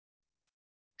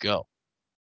Go.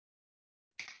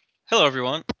 Hello,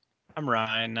 everyone. I'm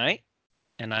Ryan Knight,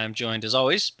 and I'm joined, as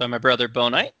always, by my brother Bo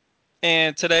Knight.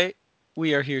 And today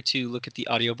we are here to look at the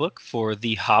audiobook for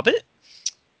The Hobbit.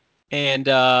 And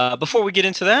before we get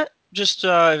into that, just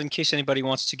in case anybody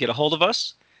wants to get a hold of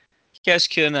us, you guys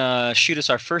can shoot us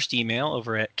our first email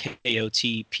over at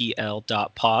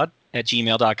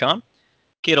kotpl.pod@gmail.com.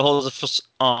 Get a hold of us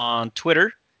on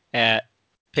Twitter at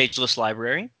Pageless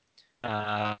Library.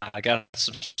 I got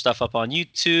some stuff up on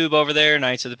YouTube over there,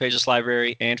 Knights of the Pageless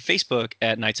Library, and Facebook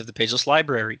at Knights of the Pageless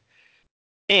Library.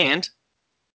 And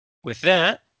with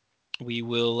that,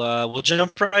 we'll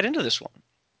jump right into this one.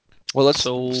 Well, let's.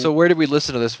 So So, where did we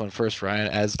listen to this one first, Ryan?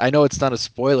 As I know it's not a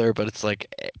spoiler, but it's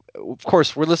like, of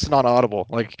course, we're listening on Audible.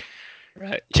 Like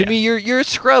right, to yeah, me, you're a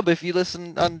scrub if you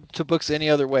listen on to books any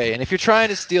other way. And if you're trying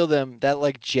to steal them, that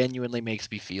like genuinely makes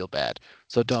me feel bad.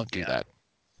 So don't do yeah, that.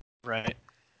 right,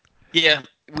 yeah.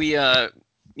 We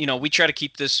try to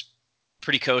keep this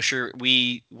pretty kosher.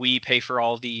 We pay for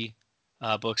all the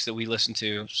books that we listen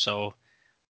to, so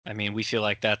I mean, we feel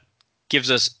like that gives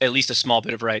us at least a small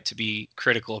bit of right to be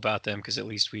critical about them because at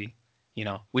least we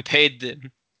paid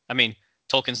them. I mean,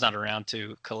 Tolkien's not around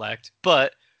to collect,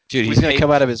 but Dude, we he's gonna paid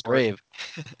come out them of his for it. grave.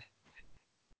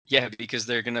 Yeah, because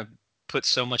they're gonna put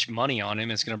so much money on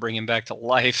him, it's gonna bring him back to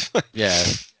life. Yeah.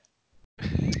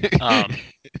 um,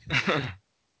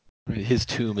 His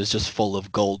tomb is just full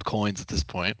of gold coins at this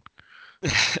point.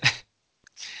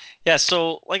 yeah,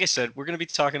 so like I said, we're gonna be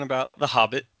talking about The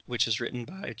Hobbit, which is written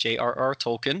by J.R.R.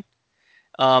 Tolkien.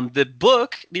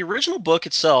 The original book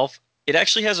itself, it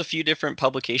actually has a few different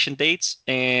publication dates,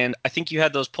 and I think you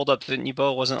had those pulled up, didn't you,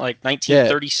 Bo? Wasn't it like Yeah,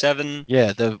 1937?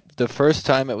 yeah. The first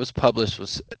time it was published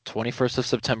was 21st of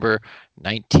September,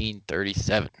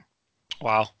 1937.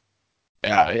 Wow.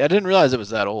 Yeah, I didn't realize it was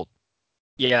that old.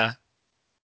 Yeah.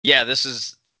 Yeah, this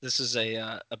is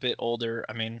a bit older.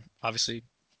 I mean, obviously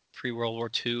pre-World War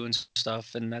II and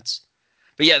stuff, and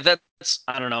but yeah, that's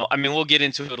I don't know. I mean, we'll get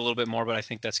into it a little bit more, but I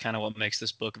think that's kind of what makes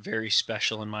this book very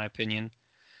special in my opinion.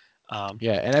 Um,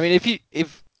 Yeah, and I mean,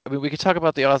 if I mean, we could talk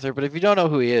about the author, but if you don't know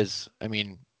who he is, I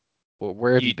mean,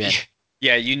 where have you you been?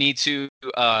 yeah, you need to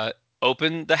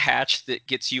open the hatch that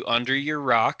gets you under your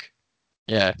rock,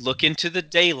 Yeah, look into the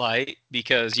daylight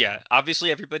because yeah,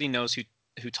 obviously everybody knows who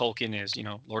Tolkien is,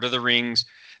 Lord of the Rings.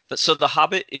 So The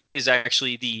Hobbit is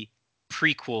actually the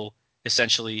prequel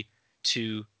essentially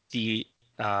to the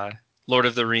uh, Lord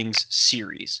of the Rings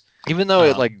series. even though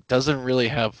it Um, like doesn't really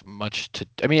have much to.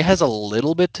 I mean, it has a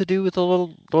little bit to do with the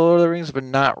little Lord of the Rings, but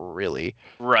not really.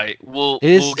 right. We'll It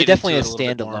we'll is get definitely into a it a little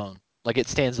bit more. standalone. Like it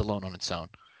stands alone on its own.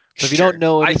 So if you don't Sure.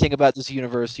 know I anything about this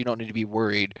universe, you don't need to be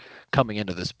worried coming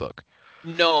into this book.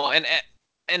 No, and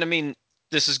I mean,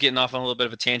 this is getting off on a little bit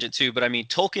of a tangent too, but I mean,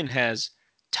 Tolkien has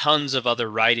tons of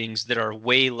other writings that are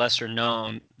way lesser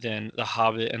known than The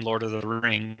Hobbit and Lord of the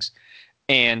Rings.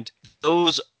 And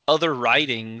those other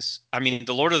writings, I mean,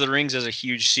 the Lord of the Rings is a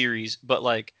huge series, but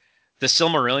like the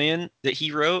Silmarillion that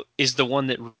he wrote is the one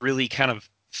that really kind of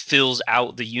fills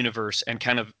out the universe and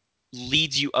kind of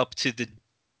leads you up to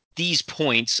these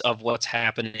points of what's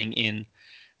happening in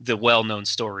the well-known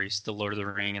stories, the Lord of the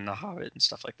Ring and the Hobbit and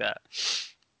stuff like that.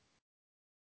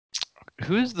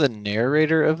 Who's the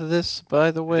narrator of this,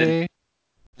 by the The way?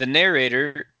 the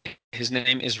narrator, his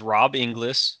name is Rob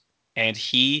Inglis, and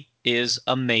he is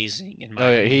amazing in my Oh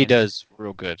yeah, he opinion. does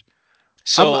real good.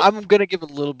 I'm So I'm gonna give a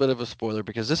little bit of a spoiler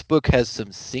because this book has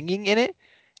some singing in it,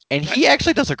 and I, he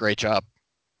actually does a great job.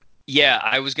 yeah,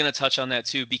 I was gonna touch on that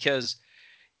too because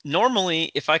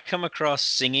normally if I come across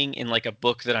singing in like a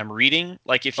book that I'm reading,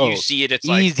 like if you Oh, see it, it's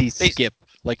like easy skip.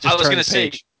 Like I just was turn gonna the say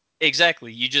page.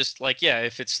 exactly. You just like yeah,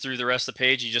 if it's through the rest of the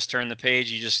page, you just turn the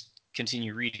page, you just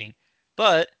continue reading.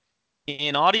 But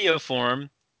in audio form,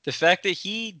 the fact that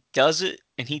he does it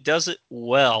and he does it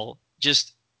well,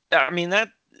 just I mean that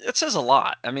says a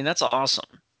lot. I mean that's awesome.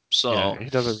 Yeah, So he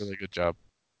does a really good job.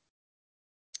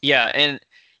 yeah, and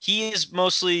he is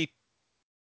mostly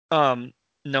um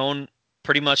known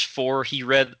pretty much for he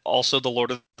read also the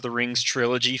Lord of the Rings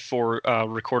trilogy for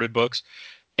recorded books,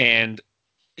 and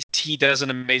he does an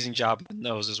amazing job in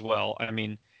those as well. I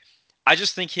mean, I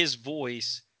just think his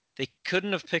voice, they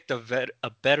couldn't have picked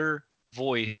a better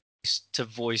voice to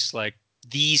voice like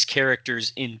these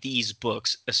characters in these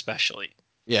books, especially.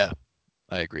 Yeah,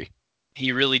 I agree.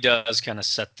 He really does kind of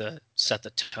set the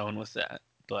tone with that.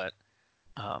 But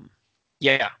um,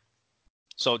 yeah,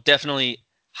 so definitely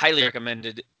highly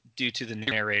recommended due to the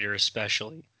narrator,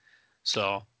 especially.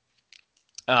 So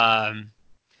um,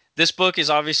 this book is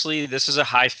obviously this is a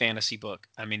high fantasy book.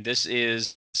 I mean, this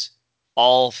is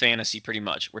all fantasy pretty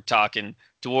much. We're talking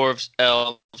dwarves,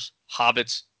 elves,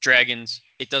 hobbits, dragons,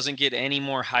 It doesn't get any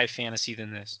more high fantasy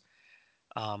than this.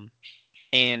 Um,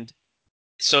 and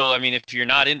so, I mean, if you're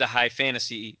not into high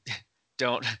fantasy,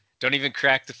 don't don't even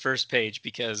crack the first page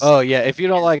because Oh yeah, if you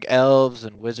don't like elves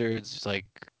and wizards, it's like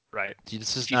right.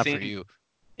 this is If you not for think you.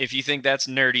 if you think that's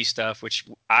nerdy stuff, which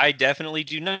I definitely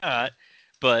do not,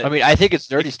 but I mean, I think it's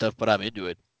nerdy if stuff, but I'm into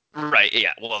it. right,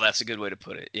 yeah, well, that's a good way to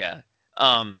put it. Yeah.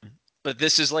 Um, but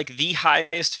this is like the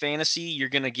highest fantasy you're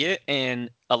gonna get, and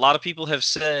a lot of people have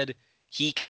said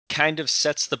he kind of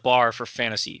sets the bar for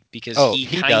fantasy because Oh, he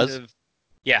he kind does. of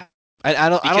yeah, I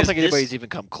don't because think this anybody's even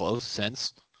come close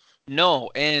since. no,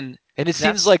 and And it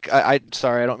seems that's like I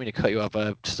sorry, I don't mean to cut you off.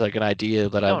 Just like an idea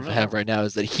that I no, no, have no. right now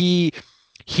is that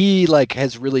he like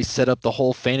has really set up the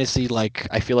whole fantasy. Like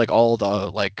I feel like all the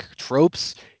like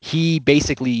tropes. He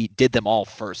basically did them all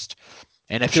first,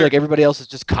 and I feel like Sure. everybody else is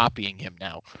just copying him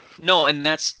now. No, and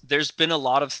that's there's been a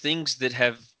lot of things that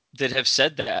have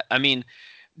said that. I mean,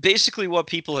 basically what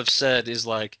people have said is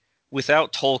like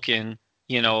without Tolkien,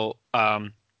 you know,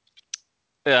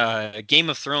 Game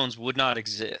of Thrones would not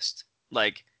exist.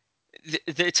 Like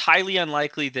it's highly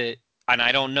unlikely that and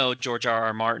I don't know George R.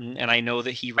 R. Martin and I know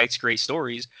that he writes great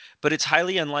stories, but it's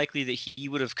highly unlikely that he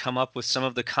would have come up with some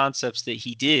of the concepts that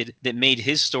he did that made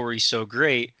his story so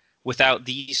great without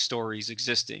these stories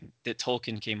existing that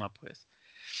Tolkien came up with.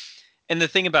 And the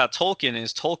thing about Tolkien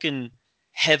is Tolkien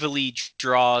heavily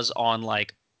draws on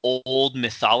like old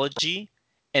mythology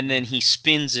and then he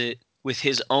spins it with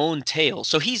his own tale.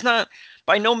 So he's not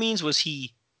by no means was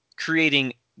he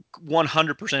creating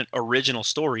 100% original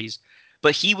stories,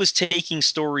 but he was taking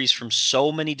stories from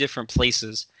so many different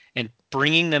places and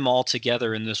bringing them all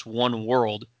together in this one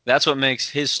world. That's what makes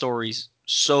his stories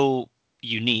so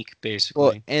unique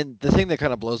Well, basically. and the thing that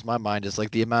kind of blows my mind is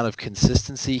like the amount of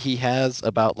consistency he has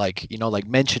about like, like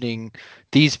mentioning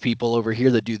these people over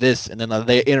here that do this, and then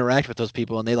they interact with those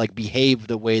people and they like behave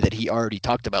the way that he already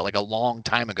talked about like a long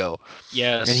time ago.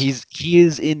 And Yes. he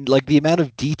is in like the amount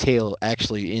of detail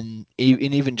actually in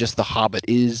even just The Hobbit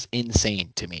is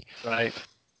insane to me. Right.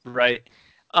 Right.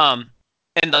 Um,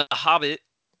 and the Hobbit,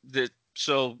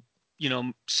 so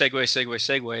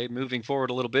segue, moving forward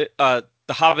a little bit.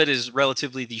 The Hobbit is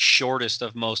relatively the shortest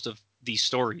of most of these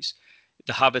stories.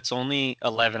 The Hobbit's only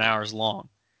 11 hours long.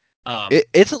 Um,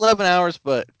 It's 11 hours,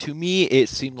 but to me it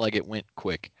seemed like it went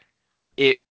quick.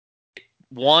 it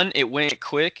one, it went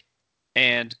quick,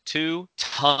 and two,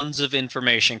 tons of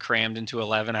information crammed into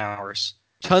 11 hours.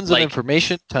 Tons of Like,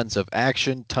 information, tons of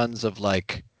action, tons of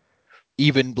like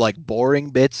even like boring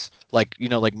bits, like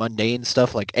like mundane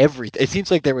stuff, like everything. It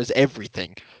seems like there was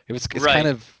everything. It's kind right.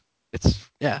 of it's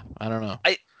yeah, I don't know.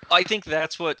 I I think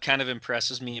that's what kind of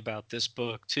impresses me about this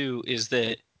book too is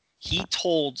that he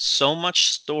told so much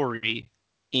story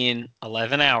in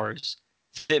 11 hours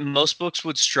that most books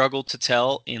would struggle to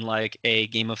tell in like a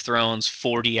Game of Thrones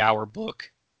 40-hour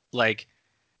book. Like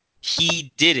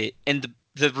he did it and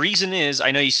the reason is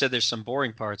I know you said there's some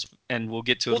boring parts and we'll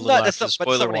get to it Well, a little not that's after the not, but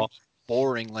it's not spoiler really wall.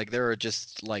 boring. Like there are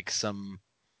just like some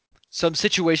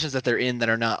situations that they're in that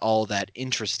are not all that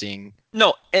interesting,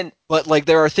 No, and but like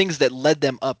there are things that led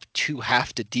them up to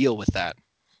have to deal with that.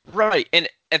 right, and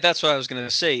that's what I was gonna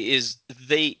say is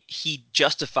he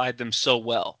justified them so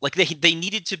well. Like they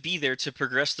needed to be there to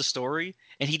progress the story,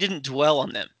 and he didn't dwell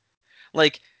on them.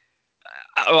 Like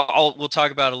we'll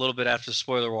talk about it a little bit after the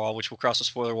spoiler wall, which we'll cross the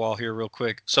spoiler wall here real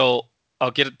quick. So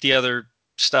I'll get the other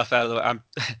stuff out of the way. I'm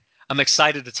I'm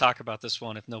excited to talk about this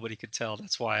one. If nobody could tell,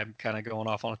 that's why I'm kind of going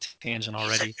off on a tangent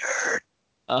He's a already. nerd.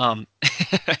 Um,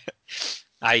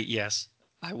 yes,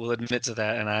 I will admit to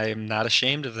that, and I am not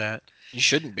ashamed of that. You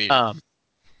shouldn't be. Um,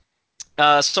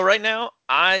 so right now,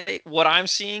 what I'm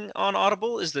seeing on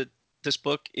Audible is that this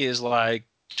book is like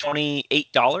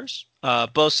 $28.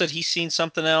 Bo said he's seen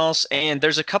something else, and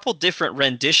there's a couple different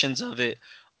renditions of it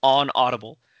on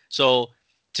Audible. So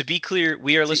to be clear,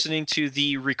 we are See, listening to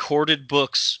the recorded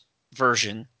books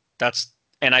version. That's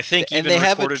and I think and even they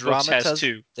have a recorded books has dramatized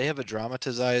two. they have a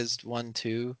dramatized one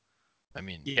too. I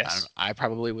mean, I don't Yes. I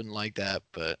probably wouldn't like that,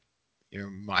 but your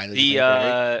mileage The may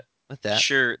vary with that.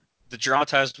 sure the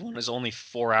dramatized one is only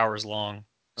 4 hours long.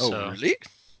 Oh, So really?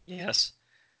 yes.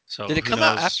 Did So it who come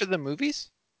out after knows? the movies?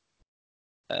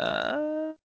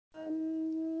 Uh,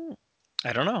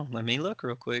 I don't know. Let me look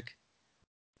real quick.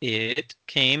 It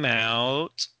came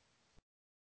out.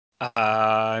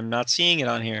 I'm not seeing it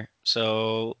on here,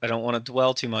 so I don't want to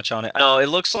dwell too much on it. No, it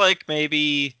looks like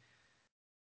maybe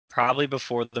probably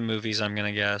before the movies. I'm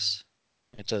gonna guess.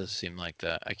 It does seem like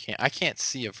that. I can't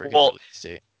see a freaking Well, release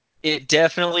date. it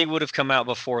definitely would have come out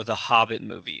before the Hobbit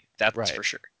movie. That's Right. for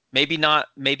sure. Maybe not.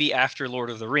 Maybe after Lord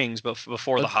of the Rings, but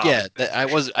before the Yeah, Hobbit that, I for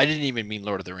sure. was I didn't even mean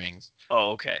Lord of the Rings.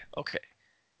 Oh, okay, okay.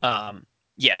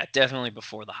 Yeah, definitely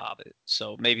before The Hobbit.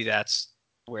 So maybe that's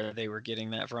where they were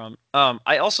getting that from.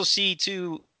 I also see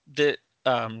too that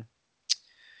um,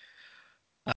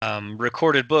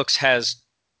 recorded books has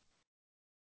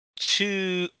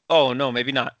two oh no,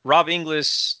 maybe not. Rob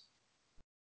Inglis.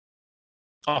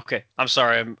 Okay, I'm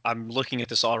sorry. I'm looking at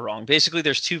this all wrong. Basically,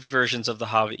 there's two versions of The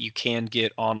Hobbit you can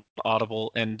get on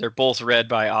Audible, and they're both read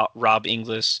by Rob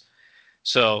Inglis.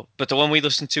 So, but the one we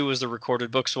listened to was the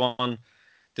recorded books one.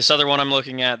 This other one I'm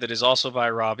looking at that is also by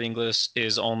Rob Inglis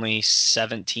is only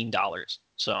 $17.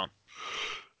 So,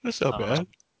 That's not um, bad.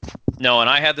 no, and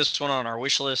I had this one on our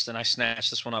wish list, and I snatched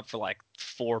this one up for like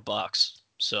 $4.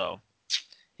 So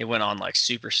it went on like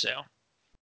super sale.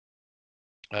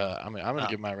 I mean, I'm gonna Uh,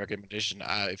 give my recommendation.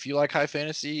 If you like high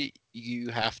fantasy, you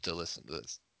have to listen to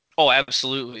this. oh,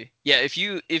 absolutely. Yeah, if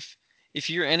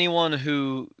you're anyone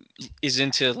who is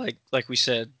into like we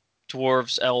said,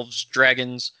 dwarves, elves,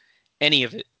 dragons, any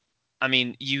of it, I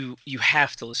mean, you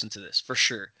have to listen to this for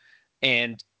sure.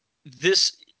 And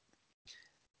this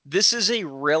this is a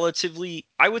relatively,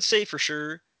 I would say for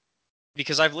sure,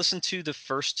 because I've listened to the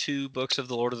first two books of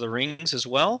the Lord of the Rings as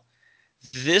well.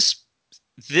 This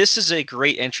this is a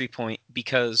great entry point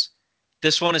because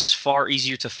this one is far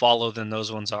easier to follow than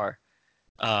those ones are.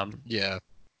 Um, Yeah,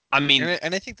 I mean,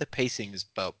 and I think the pacing is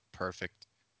about perfect.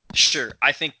 sure,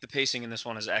 I think the pacing in this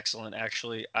one is excellent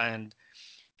actually, and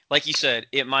like you said,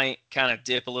 it might kind of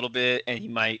dip a little bit, and you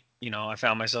might, I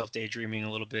found myself daydreaming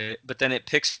a little bit, but then it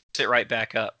picks it right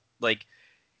back up. Like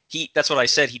that's what I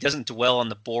said. He doesn't dwell on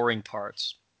the boring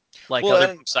parts like Well, other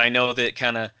and books I know that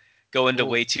kind of go into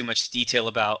well, way too much detail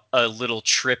about a little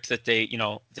trip that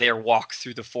their walk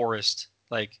through the forest.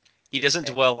 Like he doesn't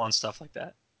a- dwell on stuff like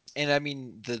that. and I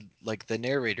mean the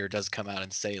narrator does come out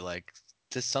and say like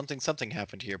this something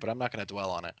happened here, but I'm not gonna dwell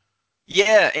on it.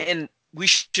 Yeah, and we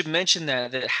should mention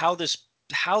that how this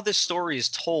story is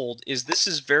told is this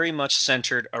is very much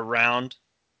centered around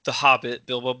the Hobbit,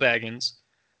 Bilbo Baggins,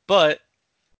 but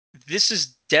this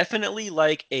is definitely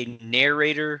like a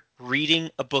narrator reading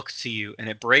a book to you, and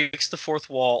it breaks the fourth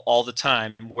wall all the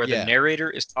time, where the Yeah, narrator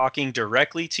is talking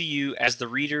directly to you as the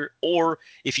reader, or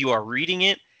if you are reading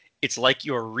it, it's like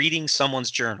you're reading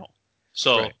someone's journal.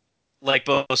 So, right. like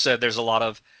Bo said, there's a lot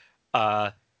of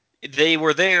uh, they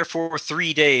were there for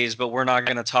 3 days, but we're not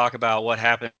going to talk about what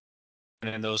happened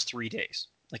in those 3 days.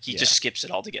 Like he Yeah. just skips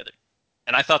it altogether,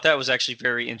 and I thought that was actually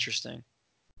very interesting.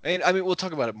 And I mean, we'll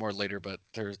talk about it more later, but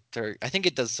I think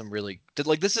it does some really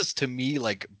like this is to me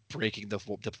like breaking the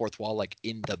fourth wall like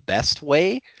in the best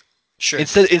way. Sure,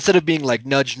 Instead of being like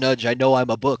nudge nudge, I know I'm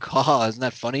a book. Haha, isn't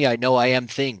that funny? I know I am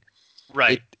thing.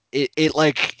 right. It it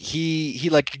like he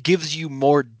like gives you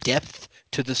more depth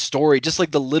to the story. Just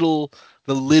like the little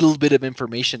bit of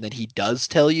information that he does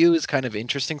tell you is kind of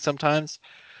interesting sometimes.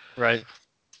 Right.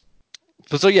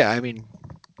 But so yeah, I mean,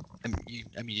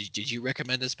 did you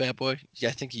recommend this bad boy? Yeah,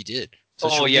 I think he did. So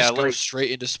should Oh we yeah, just go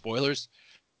straight into spoilers?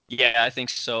 yeah, I think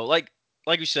so. Like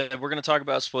you said, we're going to talk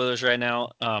about spoilers right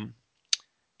now.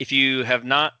 If you have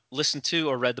not listened to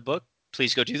or read the book,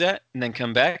 please go do that and then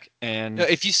come back Now, and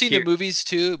if you've seen the here. movies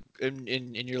too, and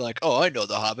you're like, oh, I know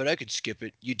The Hobbit, I could skip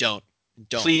it. You don't.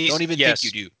 Don't Please, even think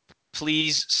you yes, do.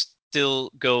 please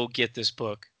still go get this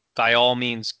book. By all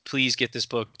means, please get this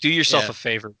book. Do yourself Yeah. a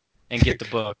favor and get the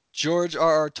book. George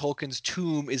R. R. Tolkien's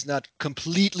tomb is not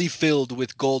completely filled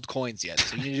with gold coins yet,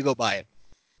 so you need to go buy it.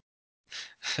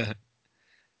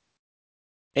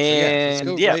 So yeah, let's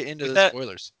go And yeah, right into with the that,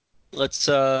 spoilers. let's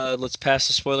pass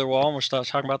the spoiler wall and we'll start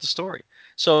talking about the story.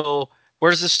 So,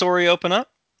 where does the story open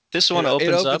up? This one It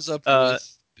opens up opens up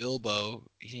with Bilbo.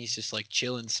 He's just like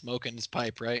chilling, smoking his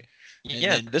pipe, right? And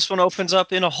yeah, then this one opens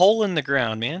up in a hole in the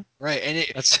ground, man. right,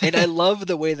 That's and I love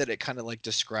the way that it kind of like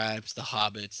describes the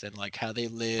hobbits and like how they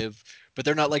live, but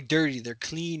they're not like dirty. They're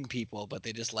clean people, but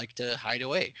they just like to hide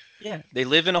away. yeah, they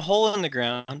live in a hole in the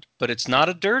ground, but it's not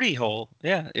a dirty hole.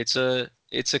 Yeah, it's a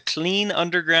clean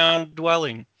underground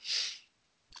dwelling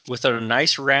with a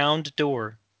nice round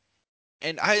door.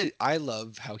 And I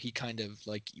love how he kind of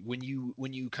like when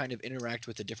you kind of interact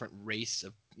with a different race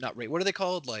of not race. What are they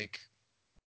called? Like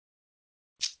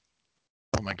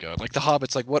oh my god, like the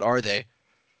hobbits. Like what are they?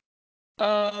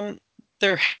 Um,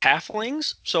 they're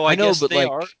halflings, so I I know, guess but they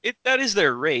are. like, That is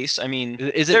their race. I mean,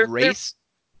 is it they're they're race?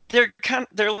 they're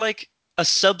like a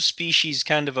subspecies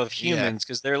kind of Yeah, humans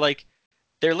because they're like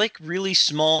really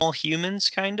small humans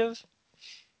kind of.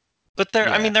 But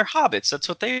I yeah. mean they're hobbits. That's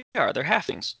what they are. They're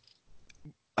halflings.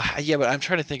 Yeah, but I'm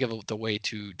trying to think of the way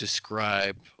to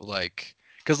describe like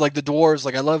because like the dwarves,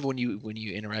 like I love when you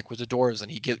interact with the dwarves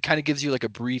and kind of gives you like a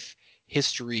brief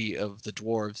history of the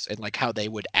dwarves and like how they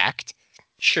would act.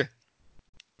 Sure.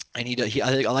 And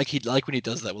I like when he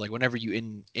does that. Like whenever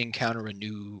you encounter a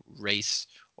new race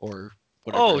or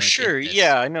whatever, Oh, like in sure. this.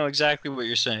 Yeah, I know exactly what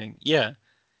you're saying. Yeah.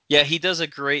 Yeah, he does a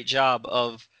great job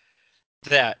of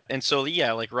that. And so,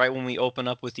 yeah, like right when we open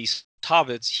up with these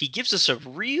hobbits, he gives us a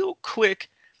real quick,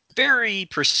 very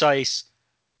precise,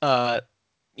 uh,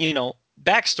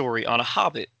 backstory on a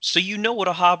hobbit. So you know what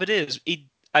a hobbit is.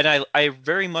 And I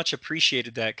very much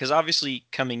appreciated that because obviously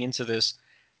coming into this,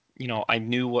 I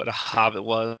knew what a hobbit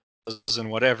was and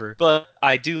whatever. But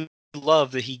I do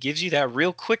love that he gives you that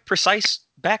real quick, precise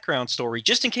background story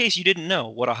just in case you didn't know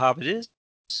what a hobbit is.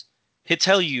 He'll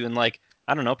tell you in like,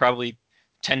 I don't know, probably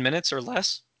 10 minutes or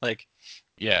less. Like,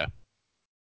 Yeah.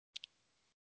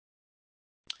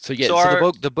 So yeah, so so the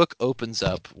our, book opens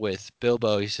up with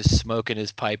Bilbo. He's just smoking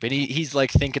his pipe, and he's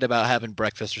like thinking about having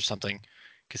breakfast or something,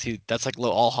 because that's like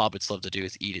all hobbits love to do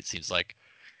is eat. It seems like,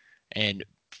 and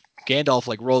Gandalf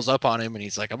like rolls up on him, and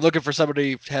he's like, "I'm looking for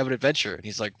somebody to have an adventure," and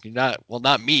he's like, "You're not, well,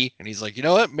 not me," and he's like, "You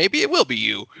know what? Maybe it will be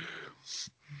you."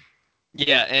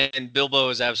 yeah, and Bilbo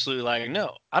is absolutely like,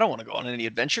 no, I don't want to go on any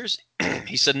adventures.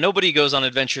 He said, nobody goes on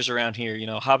adventures around here.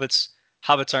 Hobbits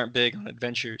aren't big on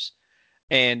adventures.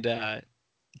 And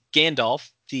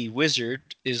Gandalf, the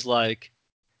wizard, he's like,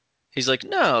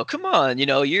 no, come on,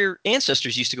 your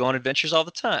ancestors used to go on adventures all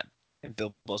the time. And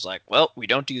Bilbo's like, well, we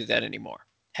don't do that anymore.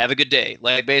 Have a good day.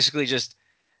 Like, basically just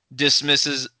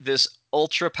dismisses this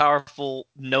ultra powerful,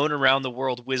 known around the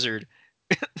world wizard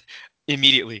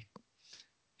immediately.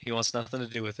 He wants nothing to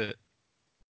do with it.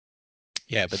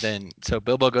 Yeah, but then so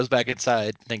Bilbo goes back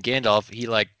inside. Then Gandalf he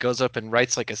like goes up and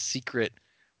writes like a secret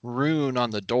rune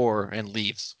on the door and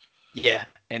leaves. Yeah,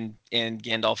 and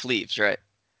Gandalf leaves, right?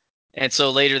 And so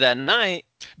later that night,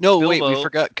 No, wait, we Bilbo.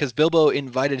 forgot because Bilbo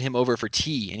invited him over for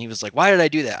tea, and he was like, "Why did I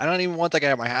do that? I don't even want that guy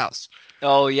at my house."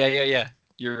 Oh yeah, yeah, yeah.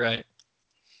 You're right.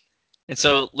 And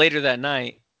so later that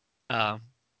night, uh,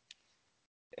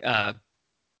 uh,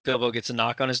 Bilbo gets a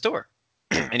knock on his door,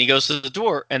 and he goes to the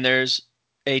door, and there's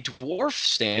a dwarf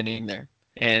standing there.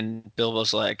 And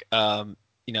Bilbo's like, can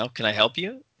I help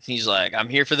you? He's like, I'm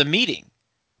here for the meeting.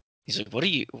 He's like, what are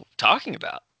you talking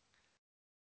about?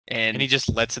 And he And just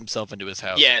lets himself into his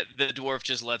house. yeah, the dwarf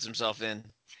just lets himself in.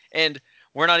 And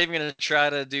we're not even going to try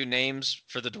to do names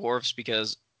for the dwarves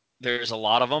because there's a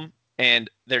lot of them and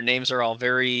their names are all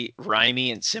very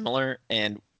rhymey and similar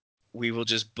and we will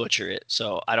just butcher it.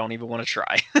 So I don't even want to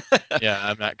try. Yeah,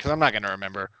 I'm not gonna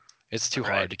remember. It's too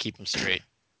Right. hard to keep them straight.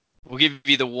 We'll give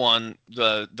you the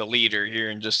leader here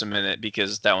in just a minute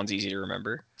because that one's easy to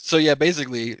remember. So yeah,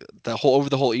 basically over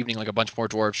the whole evening, like a bunch more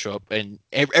dwarves show up, and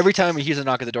every time he hears a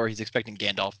knock at the door, he's expecting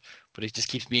Gandalf, but it just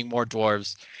keeps being more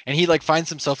dwarves, and he like finds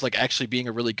himself like actually being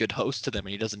a really good host to them,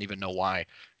 and he doesn't even know why.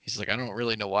 He's like, I don't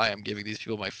really know why I'm giving these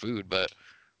people my food, but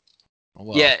oh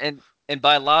well. Yeah, and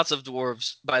by lots of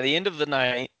dwarves, by the end of the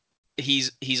night,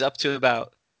 he's up to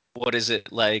about what is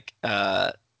it like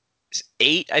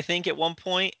 8, I think, at one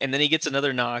point, and then he gets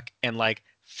another knock, and like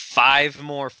 5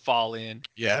 more fall in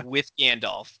Yeah. with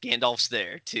Gandalf. Gandalf's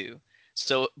there too.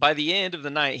 So by the end of the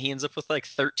night, he ends up with like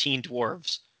 13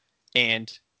 dwarves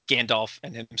and Gandalf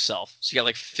and himself. So you got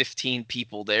like 15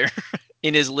 people there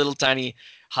in his little tiny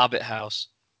hobbit house.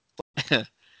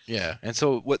 Yeah, and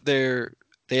so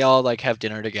they all like have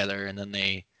dinner together, and then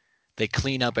they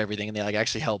clean up everything, and they like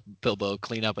actually help Bilbo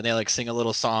clean up, and they like sing a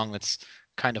little song that's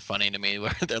kind of funny to me,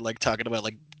 where they're like talking about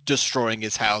like destroying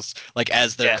his house, like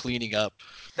as they're Yeah, cleaning up.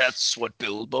 that's what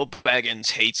Bilbo Baggins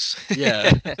hates.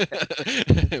 Yeah,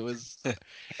 it was,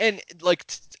 and like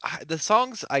the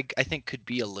songs I think could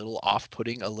be a little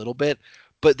off-putting a little bit,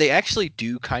 but they actually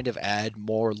do kind of add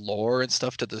more lore and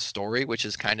stuff to the story, which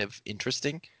is kind of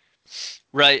interesting.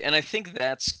 Right, and I think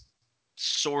that's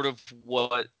sort of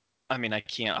what I mean, I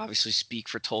can't obviously speak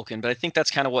for Tolkien, but I think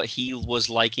that's kind of what he was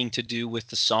liking to do with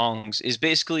the songs is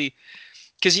basically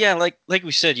because yeah, like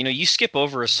we said, you skip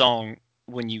over a song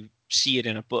when you see it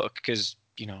in a book because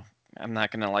I'm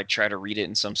not gonna like try to read it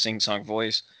in some sing-song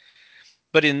voice,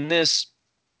 but in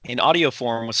audio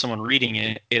form with someone reading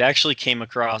it, it actually came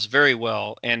across very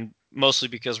well, and mostly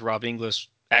because Rob Inglis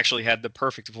actually had the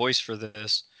perfect voice for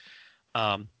this.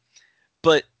 Um,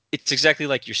 but it's exactly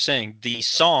like you're saying. The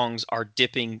songs are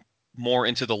dipping more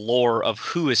into the lore of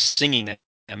who is singing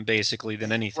them, basically,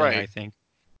 than anything. I Right. think.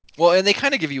 Well, and they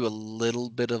kind of give you a little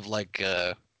bit of like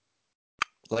a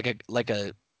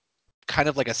kind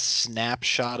of like a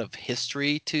snapshot of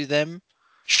history to them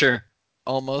Sure. Yes,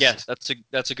 almost.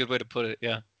 that's a good way to put it.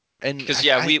 Yeah. And Because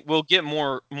yeah, we'll get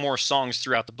more songs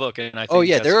throughout the book, and I oh think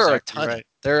yeah, that's there are a exactly ton. right.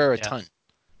 There are a Yeah. ton.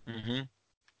 Hmm.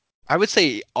 I would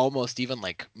say almost even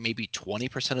like maybe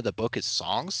 20% of the book is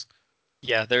songs.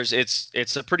 Yeah.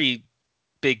 It's a pretty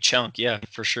big chunk, yeah,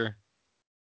 for sure.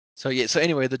 So yeah, so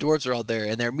anyway, the dwarves are all there,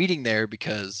 and they're meeting there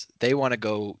because they want to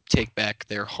go take back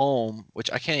their home, which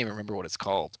I can't even remember what it's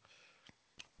called.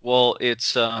 Well,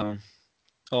 it's oh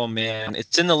man,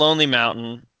 it's in the Lonely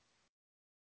Mountain.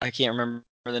 I can't remember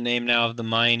the name now of the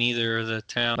mine either or the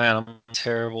town. Man, I'm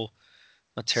terrible,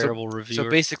 a So terrible so reviewer.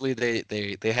 basically,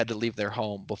 they had to leave their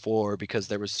home before because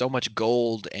there was so much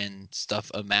gold and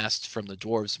stuff amassed from the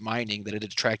dwarves mining that it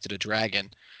had attracted a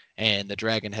dragon, and the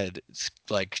dragon had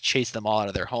like chased them all out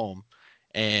of their home,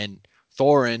 and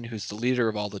Thorin, who's the leader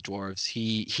of all the dwarves,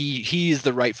 he is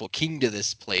the rightful king to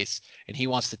this place, and he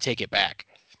wants to take it back.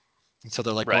 And so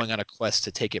they're like Right. going on a quest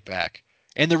to take it back.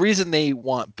 And the reason they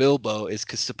want Bilbo is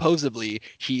because supposedly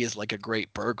he is like a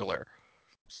great burglar.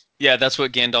 Yeah, that's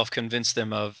what Gandalf convinced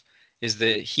them of, is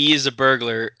that he is a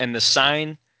burglar, and the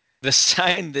sign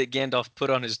that Gandalf put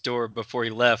on his door before he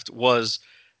left was,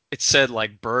 it said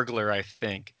like burglar, I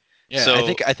think. Yeah, I So,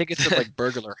 think I think it said like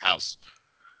burglar house.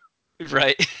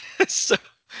 right. So,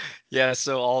 yeah,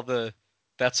 so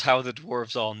that's how the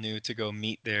dwarves all knew to go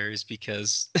meet there is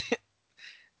because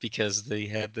because they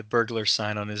had the burglar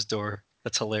sign on his door.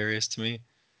 That's hilarious to me.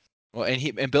 Well,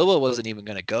 and Bilbo wasn't even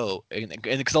gonna go, and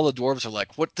because all the dwarves are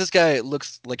like, "What? This guy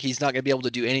looks like he's not gonna be able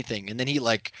to do anything." And then he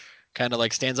like kind of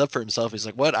like stands up for himself. He's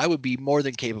like, "What? I would be more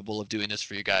than capable of doing this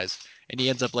for you guys." And he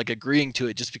ends up like agreeing to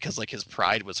it just because like his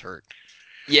pride was hurt.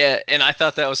 Yeah, and I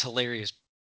thought that was hilarious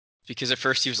because at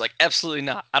first he was like, "Absolutely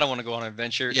not. I don't want to go on an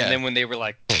adventure." And Yeah, then when they were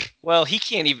like, "Well, he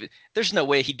can't even. There's no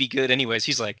way he'd be good anyways."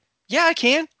 He's like, "Yeah, I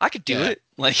can. I could do yeah. it."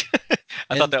 Like,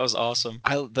 I thought And that was awesome.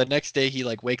 the next day he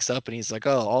like wakes up and he's like,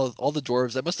 "Oh, all the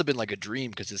dwarves. That must have been like a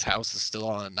dream because his house is still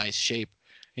on a nice shape."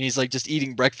 And he's like just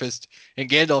eating breakfast, and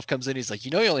Gandalf comes in. He's like,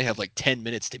 "You know, you only have like 10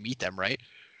 minutes to meet them, right?"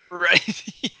 Right?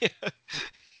 Yeah.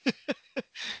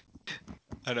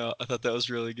 I know. I thought that was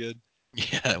really good.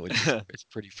 Yeah, which is it's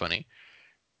pretty funny.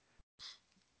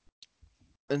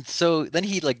 And so then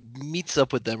he like meets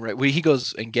up with them, right? Well, he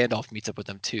goes and Gandalf meets up with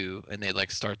them too, and they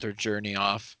like start their journey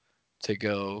off to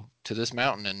go to this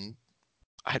mountain. And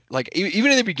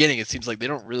even in the beginning, it seems like they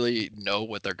don't really know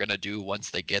what they're gonna do once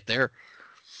they get there.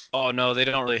 Oh no, they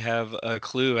don't really have a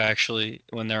clue actually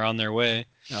when they're on their way.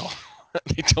 No,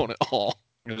 they don't at all.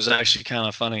 It was actually kind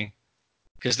of funny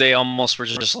because they almost were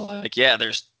just like, "Yeah,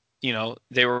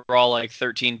 they were all like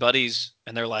 13 buddies,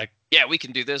 and they're like, "Yeah, we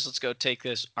can do this. Let's go take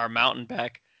this our mountain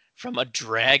back from a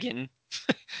dragon."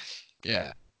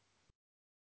 Yeah,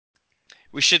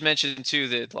 We should mention too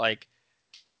that like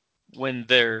when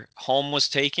their home was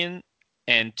taken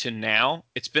and to now,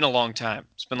 it's been a long time.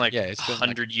 It's been like yeah. a It's been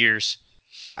like hundred years.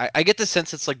 I get the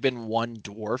sense it's like been one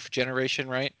dwarf generation,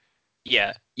 right?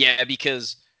 Yeah, yeah,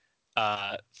 because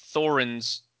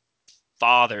Thorin's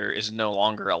father is no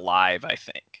longer alive, I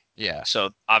think. Yeah,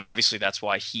 So obviously that's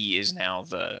why he is now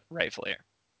the rightful heir.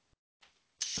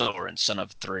 Thorin, son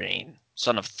of Thrain,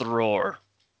 son of Thror.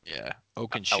 yeah.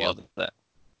 I Oakenshield. love that.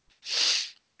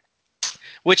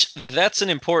 Which that's an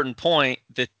important point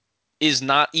that is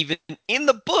not even in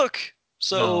the book.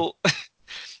 No, So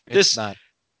it's this not.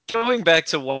 going back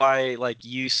to why, like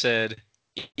you said,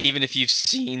 even if you've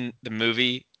seen the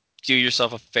movie, do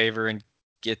yourself a favor and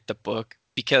get the book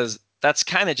because that's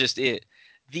kind of just it.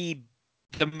 The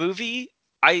the movie,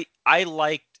 I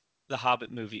liked the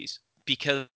Hobbit movies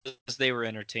because they were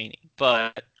entertaining,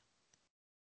 but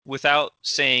without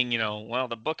saying, well,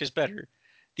 the book is better.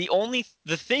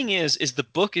 The thing is the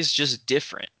book is just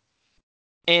different.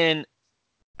 And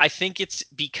I think it's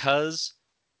because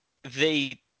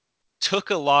they took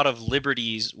a lot of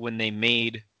liberties when they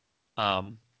made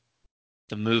um,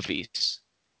 the movies.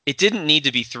 It didn't need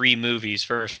to be three movies,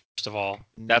 first of all.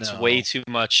 That's way No, too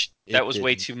much. That it was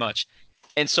way didn't. too much.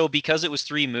 And so, because it was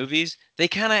three movies, they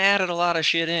kind of added a lot of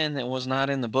shit in that was not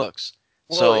in the books.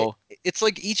 Well, So, it's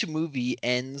like each movie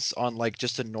ends on like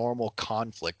just a normal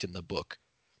conflict in the book.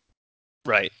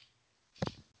 right.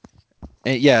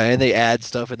 And yeah, and they add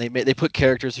stuff, and they put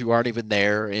characters who aren't even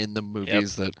there in the Yep.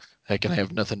 movies that can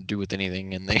have nothing to do with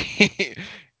anything, and they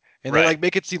and they Right. like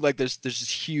make it seem like there's this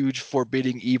huge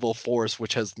forbidding evil force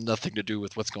which has nothing to do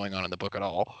with what's going on in the book at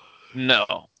all.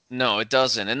 No, no, it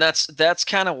doesn't. And that's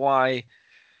kind of why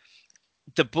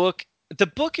the book the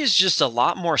book is just a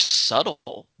lot more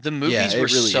subtle. The Yeah, movies it were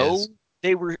really so is.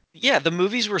 they were yeah, the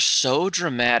movies were so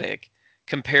dramatic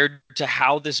compared to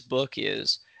how this book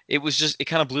is. It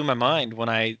kind of blew my mind when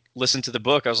I listened to the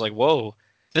book. I was like, "Whoa,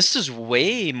 this is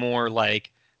way more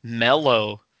like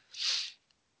mellow."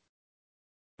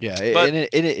 Yeah, But and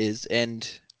it is,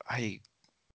 and I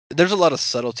there's a lot of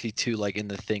subtlety too, like in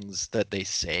the things that they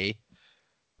say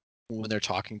when they're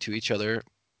talking to each other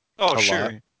oh, a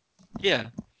lot. sure. Yeah.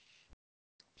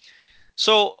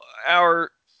 So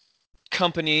our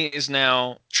company is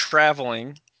now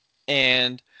traveling,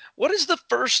 and what is the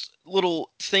first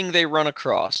little thing they run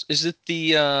across? Is it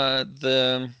the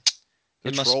The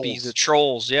it must be the trolls.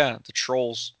 trolls, yeah, the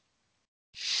trolls.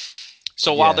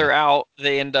 So while Yeah, they're out,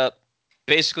 they end up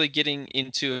basically getting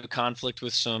into a conflict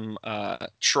with some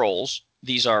trolls.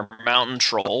 These are mountain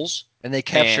trolls, and they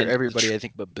capture and everybody, I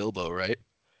think, but Bilbo, right?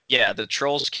 yeah, the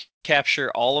trolls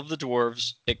capture all of the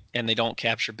dwarves, and they don't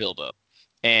capture Bilbo.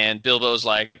 And Bilbo's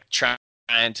like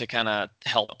trying to kind of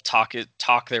help talk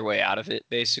their way out of it,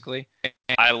 basically.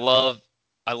 I love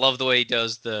I love the way he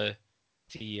does the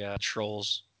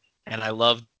trolls, and I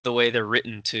love the way they're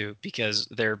written too, because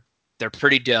they're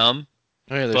pretty dumb,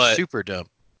 Oh yeah, they're but super dumb.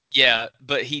 yeah,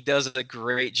 but he does a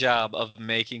great job of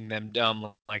making them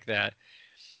dumb like that.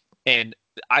 And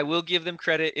I will give them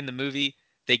credit in the movie.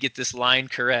 They get this line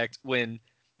correct when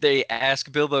they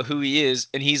ask Bilbo who he is,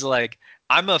 and he's like,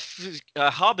 "I'm a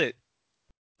hobbit,"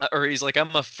 or he's like,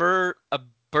 a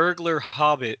burglar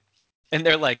hobbit," and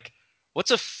they're like,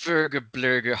 "What's a furger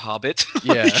blurger hobbit?"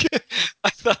 Yeah. Like, I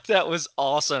thought that was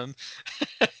awesome.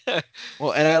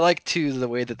 Well, and I like too the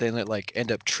way that they like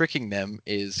end up tricking them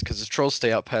is because the trolls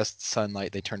stay out past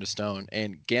sunlight, they turn to stone,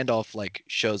 and Gandalf like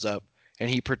shows up and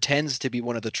he pretends to be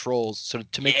one of the trolls, so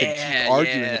to make them keep Yeah,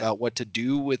 arguing yeah, about what to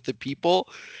do with the people,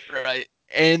 right.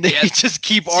 and they Yeah, just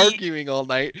keep see, arguing all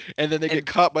night, and then they get and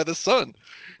caught by the sun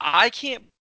I can't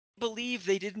believe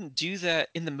they didn't do that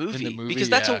in the in the movie movie. because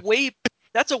Yeah,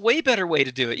 that's a way better way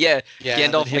to do it. Yeah, yeah,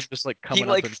 and then Gandalf him like just like he coming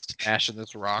up like and smashing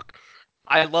this rock.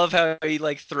 I love how he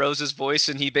like throws his voice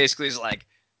and he basically is like,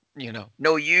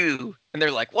 no you, and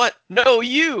they're like, what? No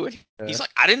you. And he's Yeah,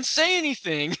 like, I didn't say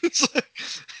anything.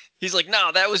 He's like,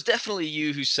 no, that was definitely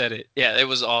you who said it. Yeah, it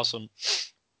was awesome.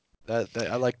 that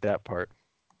I like that part.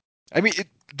 I mean,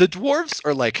 the dwarves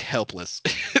are like helpless.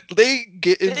 They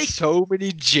get in They so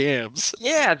many jams.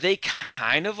 yeah, they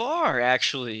kind of are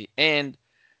actually, and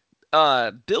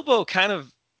Bilbo kind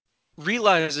of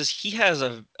realizes he has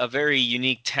a very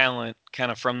unique talent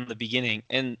kind of from the beginning.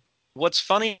 And what's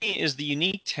funny is the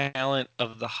unique talent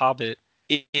of the Hobbit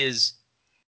is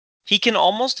he can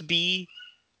almost be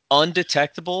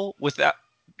undetectable without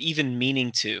even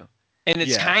meaning to. And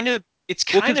Yeah. it's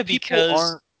Well, kind because of people because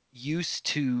aren't used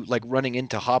to like running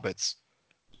into hobbits.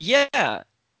 yeah.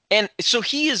 And so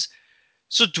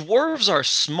dwarves are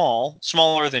small,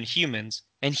 smaller than humans,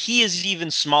 and he is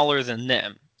even smaller than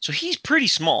them. So he's pretty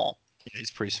small. Yeah,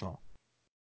 he's pretty small.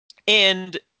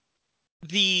 And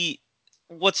the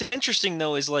what's interesting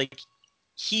though is like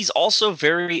he's also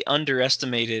very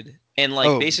underestimated and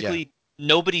like Oh yeah, basically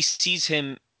nobody sees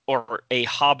him or a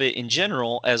hobbit in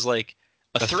general as like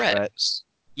a a threat. threat.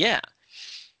 Yeah.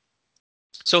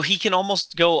 So he can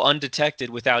almost go undetected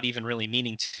without even really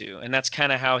meaning to. And that's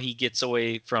kind of how he gets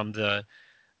away from the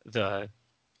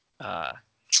uh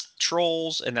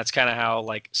trolls, and that's kind of how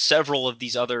like several of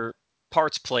these other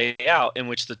parts play out in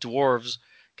which the dwarves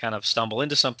kind of stumble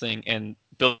into something and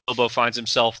Bilbo finds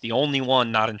himself the only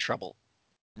one not in trouble.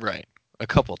 Right. A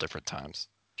couple different times.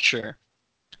 Sure.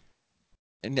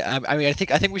 And I mean, I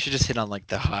think we should just hit on like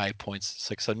the high points. It's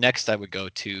like so. Next, I would go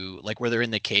to like where they're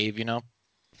in the cave.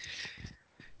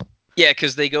 Yeah,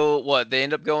 because they go what? They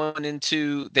end up going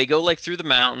into they go like through the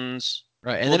mountains.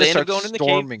 Right, and Well, then it they end up starts going in the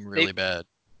cave. storming They really bad.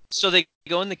 so they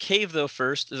go in the cave though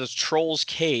first. There's a troll's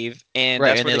cave, and Right,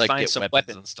 that's and where they they like find get some weapons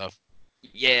weapons. and stuff,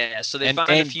 Yeah, so they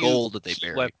find a and few gold that they key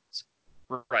bury. weapons.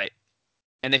 Right.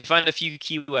 And they find a few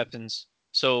key weapons.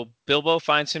 So Bilbo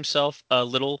finds himself a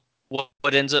little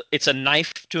what ends up it's a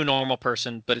knife to a normal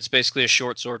person, but it's basically a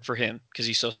short sword for him because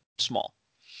he's so small.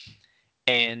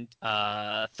 And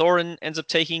Thorin ends up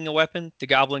taking a weapon, the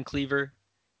Goblin Cleaver,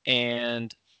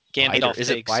 and Biter. Gandalf Is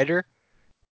it takes. biter?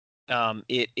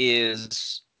 It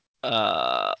is.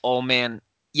 Oh man,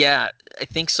 yeah, I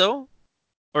think so.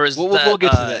 Or We'll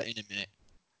get to that in a minute.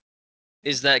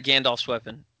 is that Gandalf's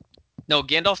weapon? No,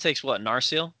 Gandalf takes what?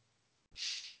 Narsil.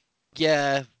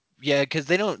 Yeah, yeah, because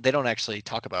they don't actually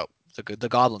talk about the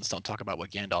goblins don't talk about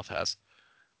what Gandalf has.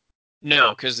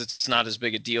 No, because it's not as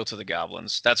big a deal to the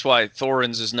goblins. That's why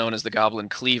Thorin's is known as the Goblin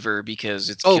Cleaver because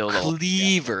it's Oh, killed all the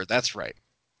cleaver. goblins. That's right.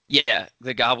 Yeah,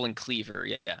 the Goblin Cleaver.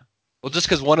 Yeah, Well, just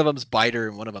because one of them's biter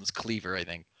and one of them's cleaver, I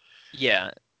think.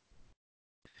 yeah.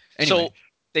 Anyway, So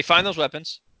they find those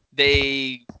weapons.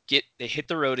 They hit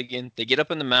the road again. They get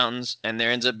up in the mountains, and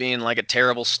there ends up being like a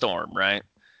terrible storm. Right.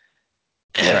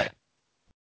 right.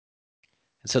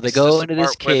 And so they Is this go the into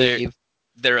this part where cave.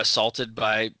 they're assaulted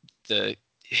by the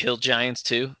hill giants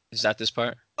too? Is that this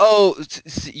part? Oh,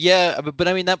 yeah, but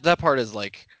I mean that part is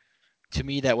like to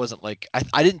me that wasn't like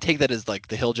I didn't take that as like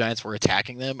the hill giants were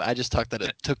attacking them. I just took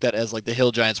that as like the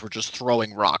hill giants were just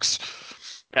throwing rocks.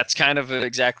 That's kind of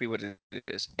exactly what it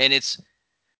is, and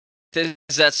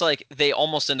that's like they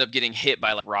almost end up getting hit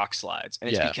by like rock slides, and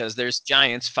it's Yeah, because there's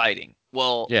giants fighting.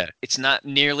 Well, yeah. it's not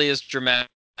nearly as dramatic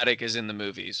as in the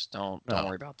movies. Don't No,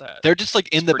 worry about that. they're just like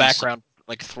It's in the pretty background,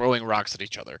 like throwing rocks at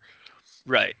each other.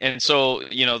 right. And so,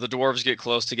 the dwarves get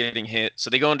close to getting hit, so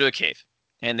they go into a cave,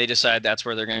 and they decide that's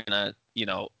where they're gonna,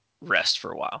 rest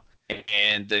for a while.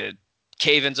 And the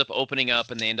cave ends up opening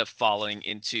up, and they end up falling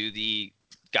into the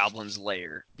goblin's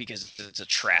lair because it's a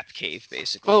trap cave, Oh,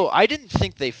 basically. I didn't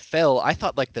think they fell. I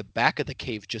thought like the back of the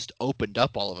cave just opened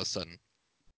up all of a sudden.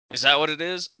 Is that what it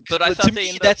is? But I But to thought they me,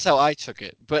 end up. that's how I took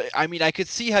it. But I mean, I could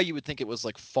see how you would think it was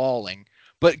like falling,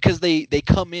 but because they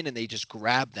come in and they just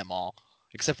grab them all,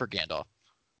 except for Gandalf.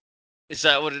 Is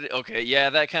that what it? Okay, yeah,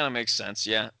 that kind of makes sense.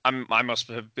 Yeah, I must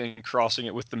have been crossing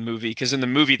it with the movie because in the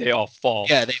movie they all fall.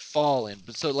 Yeah, they fall in.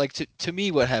 But so like to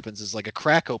me, what happens is like a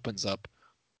crack opens up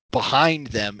behind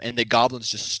them, and the goblins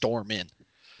just storm in.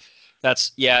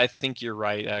 Yeah, I think you're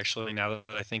right. Actually, now that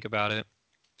I think about it,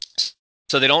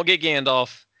 so they don't get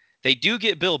Gandalf. They do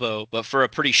get Bilbo, but for a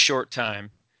pretty short time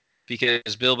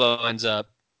because Bilbo ends up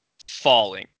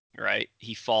falling. Right,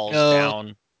 he falls No,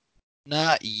 down.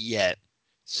 not yet.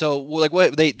 So like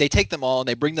what they take them all and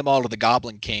they bring them all to the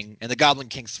Goblin King, and the Goblin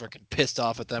King's freaking pissed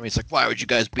off at them. He's like, "Why would you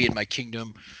guys be in my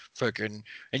kingdom, freaking?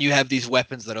 And you have these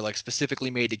weapons that are like specifically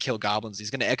made to kill goblins.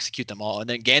 He's gonna execute them all." And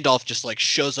then Gandalf just like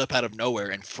shows up out of nowhere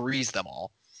and frees them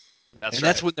all. That's And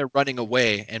that's right. when they're running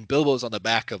away, and Bilbo's on the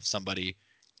back of somebody.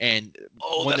 And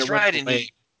Oh, when they're that's running right. And away,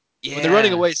 he, when they're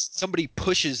running yeah, away, somebody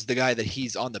pushes the guy that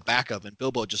he's on the back of, and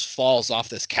Bilbo just falls off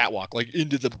this catwalk like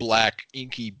into the black,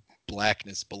 inky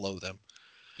blackness below them.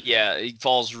 yeah, he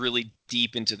falls really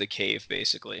deep into the cave,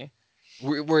 basically.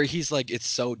 Where he's like it's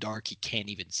so dark he can't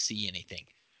even see anything,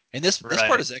 and this part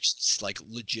Right. is actually like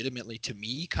legitimately to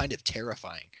me kind of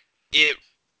terrifying. It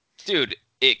Dude,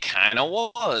 it kind of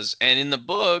was. And in the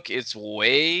book, it's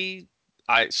way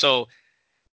I so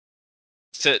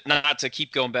to not to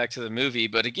keep going back to the movie,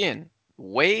 but again,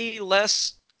 way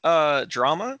less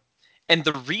drama. And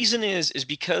the reason is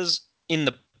because in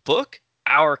the book,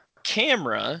 our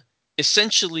camera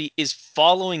essentially is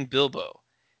following Bilbo.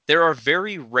 There are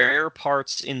very rare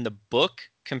parts in the book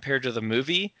compared to the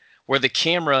movie where the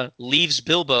camera leaves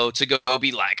Bilbo to go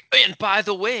be like, and by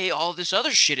the way, all this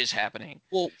other shit is happening.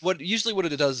 Well, what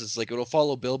it does is like it'll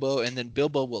follow Bilbo, and then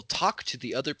Bilbo will talk to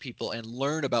the other people and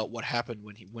learn about what happened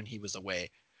when he was away.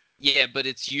 Yeah, but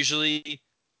it's usually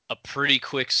a pretty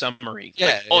quick summary. Yeah,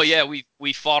 Like, oh it's yeah,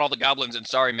 we fought all the goblins and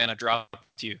sorry man, I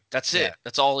dropped you. That's yeah. it.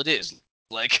 That's all it is.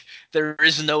 Like there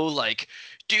is no like,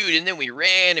 dude, and then we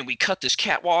ran and we cut this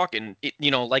catwalk and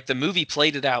like the movie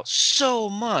played it out so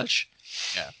much.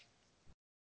 Yeah.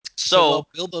 So So while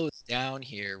Bilbo's down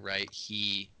here, right,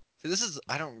 so this is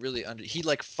I don't really he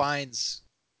like finds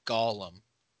Gollum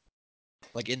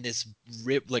like in this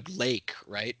like lake,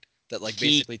 right? That like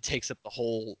he basically takes up the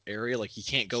whole area. Like he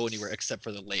can't go anywhere except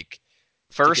for the lake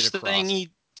to get first thing across. he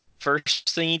first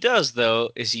thing he does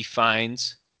though is he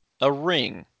finds a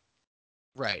ring.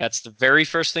 Right. That's the very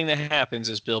first thing that happens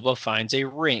is Bilbo finds a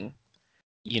ring.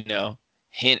 you know,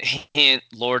 hint, hint,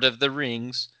 Lord of the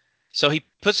Rings. So he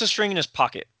puts the string in his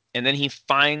pocket, and then he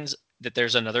finds that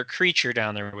there's another creature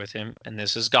down there with him, and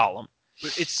this is Gollum.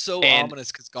 But it's so And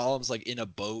ominous because Gollum's like in a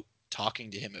boat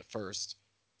talking to him at first,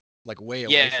 like way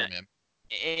away yeah, from him.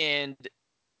 and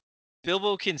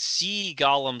Bilbo can see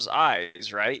Gollum's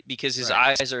eyes, right? Because his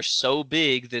Right. eyes are so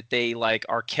big that they like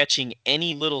are catching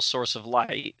any little source of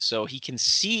light. So he can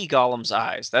see Gollum's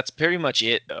eyes. That's pretty much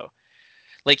it, though.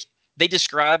 Like they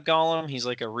describe Gollum, he's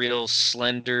like a real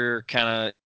slender, kind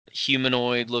of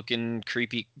humanoid looking,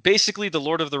 creepy. Basically, the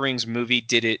Lord of the Rings movie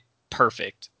did it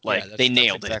perfect. Yeah, Like they that's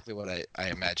nailed it. exactly what I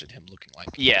imagined him looking like.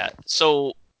 Yeah.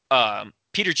 So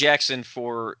Peter Jackson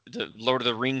for the Lord of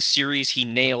the Rings series, he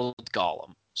nailed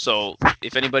Gollum. So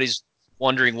if anybody's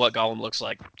wondering what Gollum looks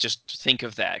like, just think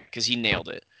of that because he nailed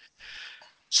it.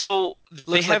 So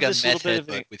they Looks like have a this little meth bit head, of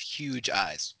but a with huge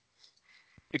eyes.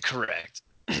 correct.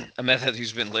 A method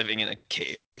who's been living in a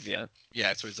cave. Yeah.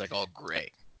 Yeah, so he's like all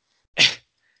gray.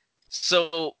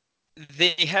 So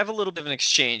they have a little bit of an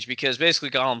exchange because basically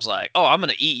Gollum's like, "Oh, I'm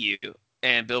gonna eat you,"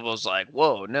 and Bilbo's like,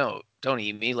 "Whoa, no, don't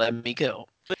eat me, let me go."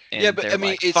 Yeah, And but I they're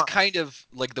mean, like, it's "Fine." kind of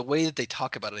like the way that they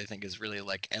talk about it. I think is really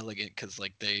like elegant because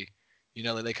like they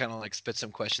kind of like spit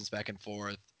some questions back and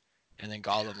forth, and then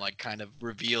Gollum like kind of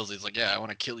reveals he's like, yeah, I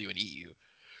want to kill you and eat you.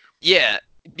 Yeah,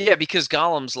 yeah, because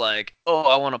Gollum's like, "Oh,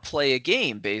 I want to play a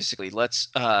game." Basically, let's.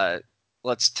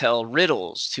 let's tell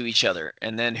riddles to each other,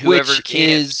 and then whoever which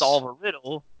can't is solve a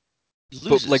riddle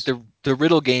but like loses. the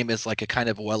riddle game is like a kind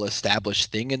of well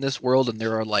established thing in this world, and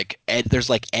there are like there's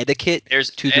like etiquette There's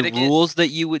to the etiquette. rules that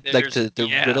you would like There's to the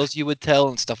yeah, riddles you would tell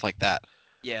and stuff like that.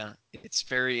 yeah. It's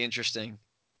very interesting.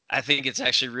 I think it's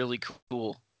actually really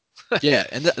cool. Yeah,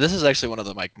 and this is actually one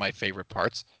of my favorite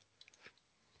parts.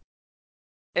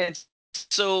 And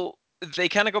so they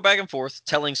kind of go back and forth,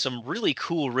 telling some really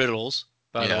cool riddles,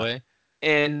 by the Yeah. way.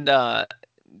 And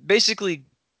basically,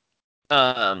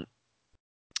 um,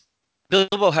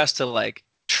 Bilbo has to like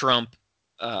trump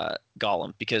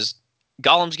Gollum because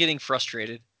Gollum's getting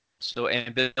frustrated. So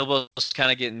and Bilbo's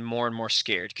kind of getting more and more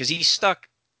scared because he's stuck,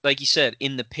 like you said,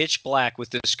 in the pitch black with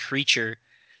this creature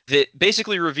that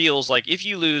basically reveals like if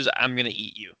you lose, I'm gonna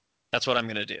eat you. That's what I'm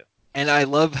gonna do. And I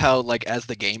love how like as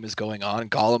the game is going on,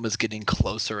 Gollum is getting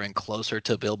closer and closer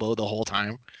to Bilbo the whole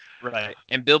time. Right.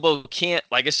 And Bilbo can't,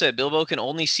 like I said, Bilbo can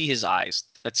only see his eyes.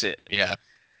 That's it. Yeah.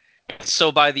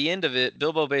 So by the end of it,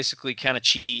 Bilbo basically kind of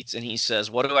cheats and he says,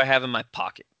 "What do I have in my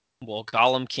pocket?" Well,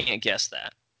 Gollum can't guess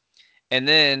that. And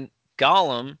then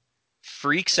Gollum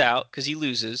freaks out because he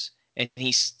loses and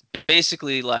he's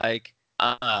basically like,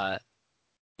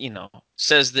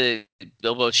 says that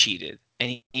Bilbo cheated.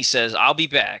 And he says, "I'll be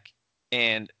back."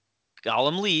 And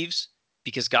Gollum leaves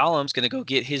because Gollum's going to go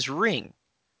get his ring.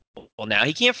 Well, now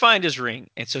he can't find his ring.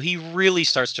 And so he really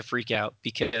starts to freak out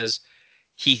because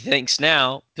he thinks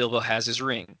now Bilbo has his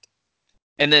ring.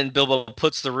 And then Bilbo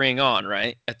puts the ring on,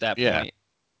 right? At that Yeah. point.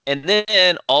 And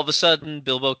then all of a sudden,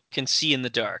 Bilbo can see in the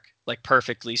dark, like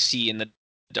perfectly see in the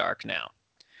dark now,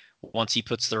 once he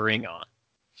puts the ring on.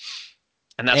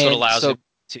 And that's what And allows so him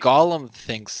to. Gollum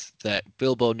thinks that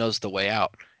Bilbo knows the way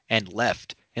out and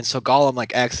left. And so Gollum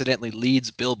like accidentally leads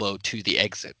Bilbo to the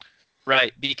exit.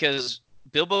 Right, because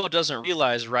Bilbo doesn't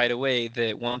realize right away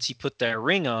that once he put that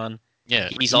ring on, Yeah,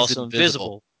 he's he's also invisible.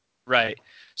 invisible. Right.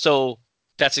 So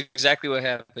that's exactly what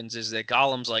happens is that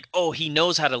Gollum's like, oh, he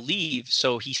knows how to leave,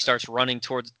 so he starts running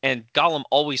towards and Gollum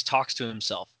always talks to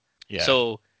himself. Yeah.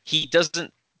 So he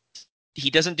doesn't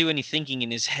do any thinking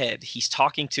in his head. He's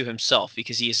talking to himself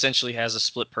because he essentially has a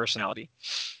split personality.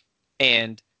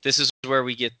 And this is where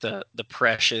we get the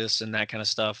precious and that kind of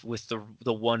stuff with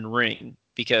the one ring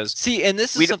because See, and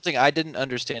this is we don't something I didn't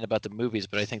understand about the movies,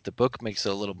 but I think the book makes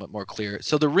it a little bit more clear.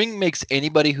 So the ring makes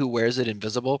anybody who wears it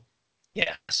invisible.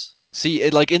 yes. See,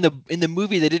 like in the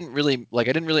movie, they didn't really like.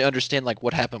 I didn't really understand like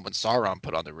what happened when Sauron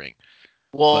put on the ring.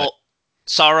 But Well,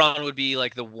 Sauron would be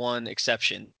like the one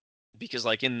exception because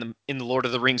like in the Lord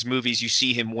of the Rings movies you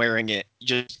see him wearing it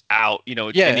just out, yeah,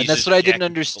 and and he's that's just what I didn't jacking people up.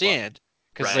 understand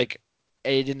because Right. like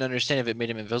I didn't understand if it made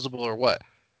him invisible or what.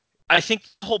 I think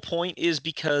the whole point is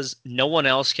because no one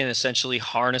else can essentially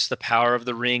harness the power of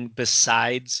the ring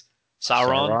besides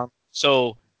Sauron. Sauron.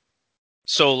 So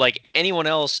so like anyone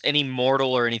else, any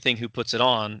mortal or anything who puts it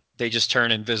on, they just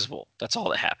turn invisible. That's all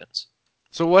that happens.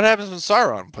 So what happens when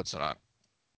Sauron puts it on?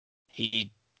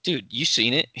 He Dude, you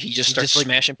seen it. He just He starts just like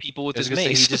smashing people with I was his gonna say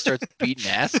he mace. just starts beating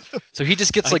ass. So he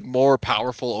just gets I like more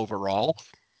powerful overall.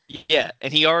 Yeah,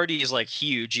 and he already is like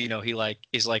huge, he like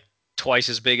is like twice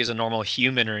as big as a normal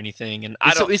human or anything. And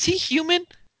I So don't is he human?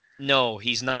 No,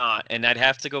 he's not. And I'd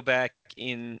have to go back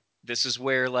in this is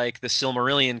where like the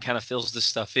Silmarillion kind of fills this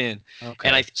stuff in. And Okay.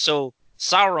 I so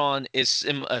Sauron is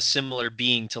a similar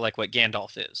being to like what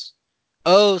Gandalf is.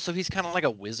 Oh, so he's kind of like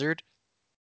a wizard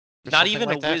or Not something even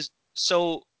a like that. wiz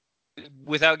so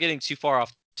without getting too far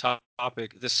off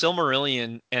topic, the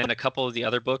Silmarillion and a couple of the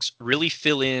other books really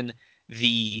fill in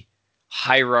the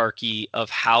hierarchy of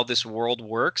how this world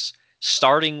works,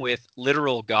 starting with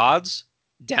literal gods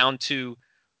down to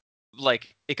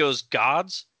like it goes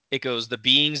gods, it goes the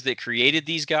beings that created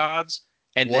these gods,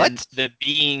 and then What? the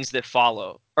beings that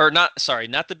follow. Or not, sorry,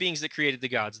 not the beings that created the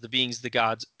gods, the beings the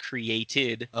gods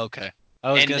created. Okay.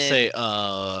 I was And gonna then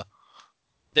say,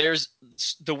 there's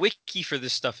the wiki for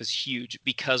this stuff is huge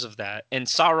because of that. And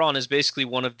Sauron is basically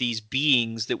one of these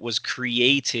beings that was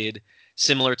created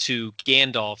similar to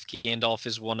Gandalf. Gandalf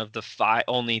is one of the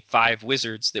only five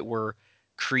wizards that were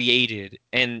created.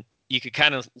 And you could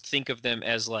kind of think of them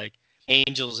as like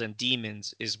angels and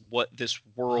demons is what this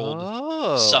world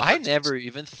oh, I suffers. never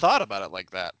even thought about it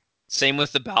like that. Same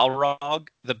with the Balrog.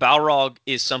 The Balrog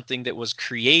is something that was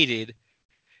created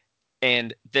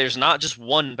and there's not just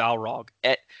one Balrog.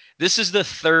 This is the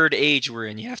third age we're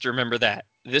in. You have to remember that.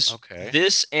 This Okay.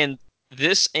 this and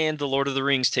this and the Lord of the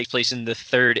Rings take place in the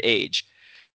third age.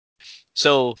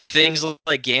 So things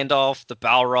like Gandalf, the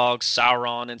Balrog,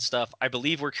 Sauron, and stuff, I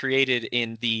believe were created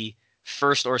in the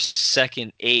first or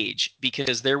second age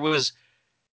because there was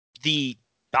the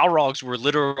Balrogs were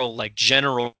literal like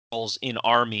generals generals in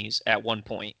armies at one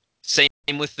point. Same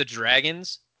with the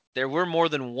dragons. There were more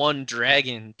than one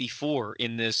dragon before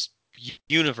in this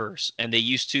universe, and they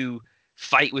used to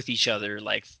fight with each other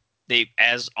like they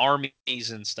as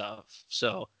armies and stuff.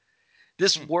 So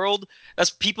this Hmm. world, that's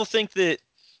people think that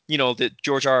that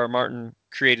George R. R. Martin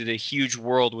created a huge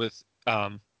world with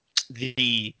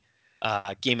the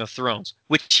Game of Thrones,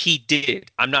 which he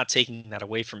did. I'm not taking that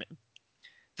away from him.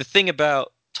 The thing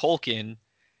about Tolkien,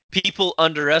 people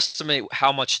underestimate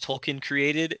how much Tolkien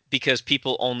created because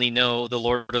people only know The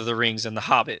Lord of the Rings and The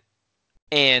Hobbit.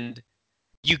 And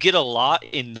you get a lot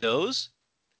in those,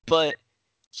 but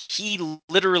he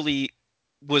literally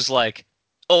was like,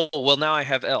 "Oh, well now I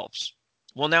have elves.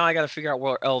 Well now I got to figure out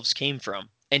where elves came from."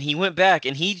 And he went back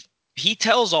and he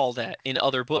tells all that in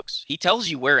other books. He tells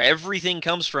you where everything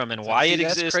comes from and So, why see, it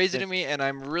that's exists. crazy to me, and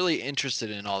I'm really interested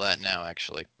in all that now,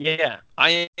 actually. Yeah,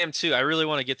 I am too. I really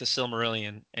want to get the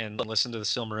Silmarillion and listen to the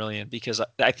Silmarillion because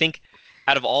I think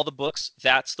out of all the books,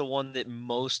 that's the one that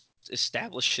most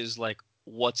establishes like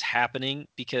what's happening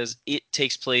because it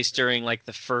takes place during like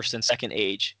the first and second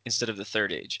age instead of the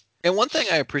third age. And one thing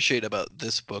I appreciate about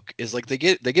this book is like they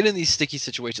get in these sticky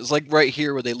situations, like right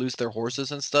here where they lose their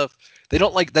horses and stuff. They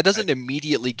don't like that Right. doesn't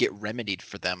immediately get remedied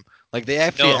for them. Like they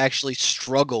have to No, actually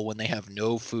struggle when they have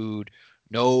no food,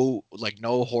 no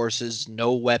horses,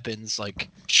 no weapons.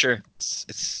 Like sure.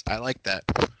 it's I like that.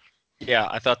 Yeah,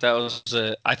 I thought that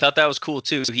was cool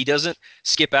too. He doesn't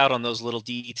skip out on those little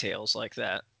details like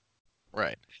that.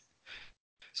 Right.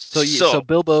 So So,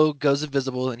 Bilbo goes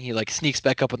invisible and he like sneaks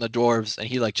back up on the dwarves and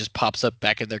he like just pops up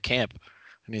back in their camp.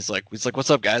 And he's like, "What's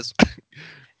up, guys?"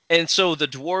 and so the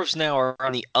dwarves now are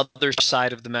on the other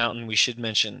side of the mountain, we should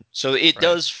mention. So it Right.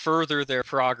 does further their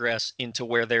progress into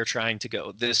where they're trying to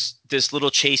go. This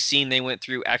little chase scene they went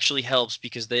through actually helps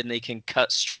because then they can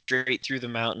cut straight through the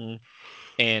mountain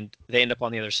and they end up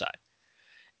on the other side.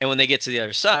 And when they get to the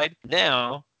other side,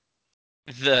 now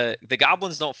the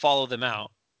goblins don't follow them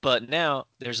out, but now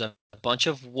there's a bunch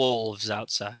of wolves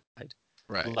outside.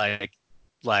 Right. Like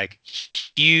like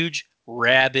huge,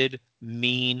 rabid,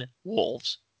 mean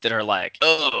wolves that are like,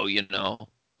 "Oh,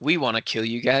 we want to kill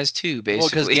you guys too," Well,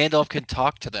 because basically. Gandalf can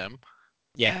talk to them.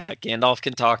 Yeah, Gandalf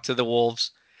can talk to the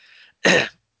wolves.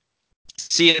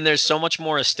 See, and there's so much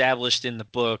more established in the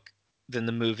book than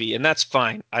the movie, and that's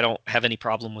fine. I don't have any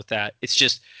problem with that. It's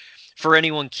just for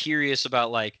anyone curious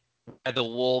about like why the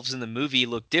wolves in the movie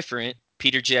look different,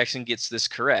 Peter Jackson gets this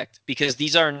correct because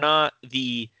these are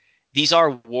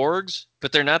wargs,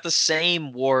 but they're not the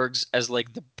same wargs as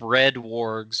like the bred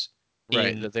wargs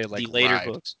Right. in That they the like later ride.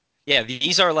 books. Yeah,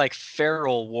 these are like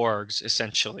feral wargs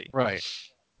essentially. Right.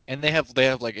 And they have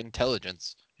like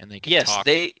intelligence and they can Yes, talk.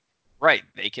 they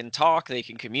can talk, they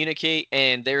can communicate,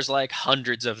 and there's like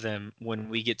hundreds of them when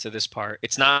we get to this part.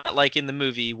 It's not like in the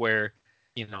movie where,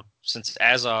 since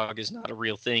Azog is not a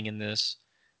real thing in this,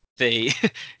 they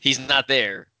he's not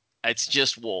there. It's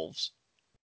just wolves.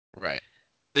 Right.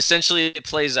 Essentially it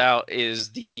plays out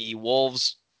is the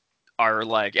wolves are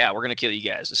like, yeah, we're gonna kill you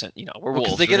guys. We're Well, because they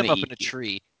wolves, we're get gonna him up eat in a you.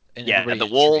 tree and Yeah, everybody in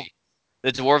a tree.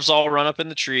 the dwarves all run up in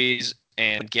the trees,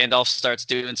 and Gandalf starts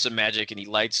doing some magic, and he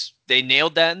lights. They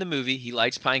nailed that in the movie. He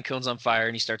lights pine cones on fire,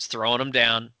 and he starts throwing them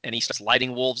down, and he starts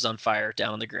lighting wolves on fire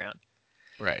down on the ground.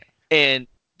 Right. And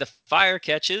the fire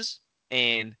catches,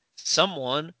 and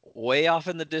someone way off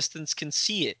in the distance can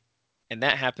see it, and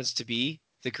that happens to be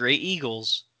the great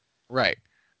eagles. Right.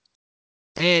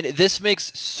 And this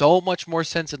makes so much more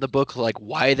sense in the book, like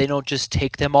why they don't just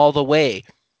take them all the way,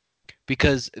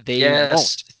 because they Yes,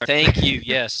 won't. thank you.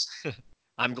 Yes,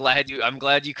 I'm glad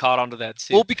you caught on to that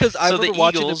too. Well, because I So the remember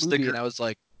watching the eagles, movie and I was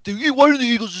like, dude, why didn't the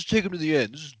Eagles just take him to the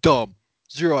end? This is dumb.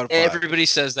 0 out of 5. everybody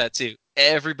says that too.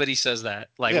 Everybody says that.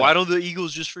 Like, Yeah. why don't the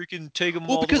Eagles just freaking take them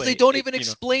Well, all the because they way? don't even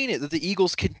explain it that the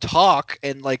Eagles can talk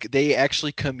and like they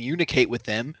actually communicate with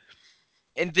them.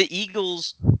 And the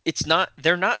Eagles,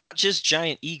 they're not just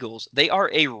giant eagles. They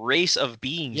are a race of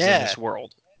beings in Yeah. this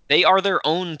world. They are their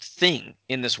own thing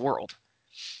in this world.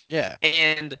 Yeah.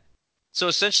 And so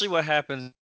essentially what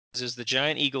happens is the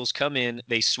giant eagles come in,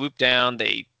 they swoop down,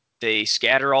 they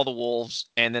scatter all the wolves,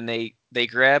 and then they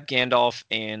grab Gandalf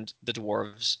and the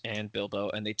dwarves and Bilbo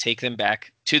and they take them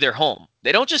back to their home.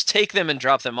 They don't just take them and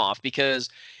drop them off because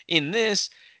in this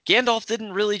Gandalf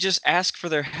didn't really just ask for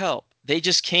their help. They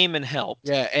just came and helped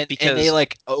Yeah, and they because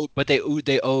like but they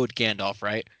owed Gandalf,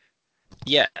 right?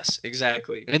 yes,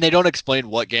 exactly. And they don't explain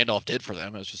what Gandalf did for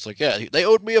them. It's just like, yeah, they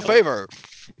owed me a Nope. favor.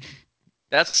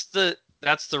 That's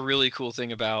the really cool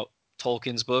thing about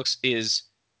Tolkien's books is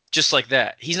just like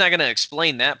that. He's not going to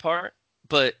explain that part,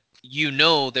 but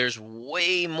there's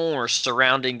way more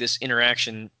surrounding this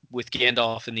interaction with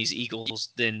Gandalf and these eagles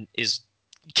than is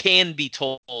can be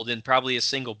told in probably a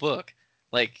single book.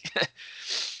 Like,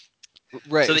 so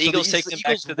Right. the So Eagles take the them back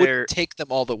Eagles to wouldn't their take them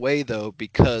all the way though,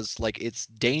 because like it's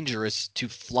dangerous to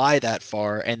fly that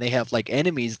far, and they have like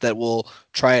enemies that will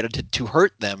try to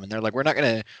hurt them, and they're like, we're not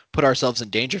gonna put ourselves in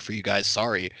danger for you guys.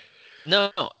 Sorry.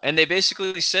 no, and they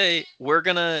basically say we're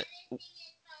gonna.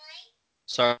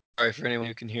 Sorry for anyone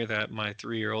who can hear that. My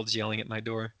 3-year-old's yelling at my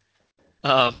door.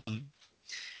 Um,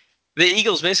 the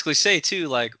Eagles basically say too,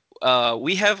 like,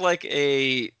 we have like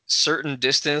a certain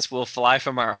distance we'll fly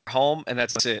from our home, and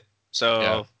that's it. Yeah.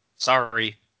 So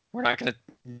sorry, we're not gonna.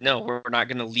 No, we're not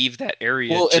gonna leave that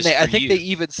area Well, and just I for think they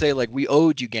you. even say like we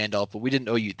owed you Gandalf, but we didn't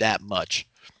owe you that much.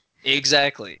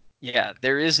 Exactly. Yeah,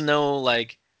 there is no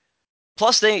like.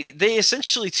 Plus, they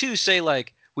essentially too say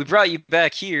like we brought you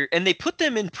back here, and they put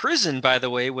them in prison. By the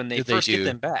way, when they Yeah, they first get do.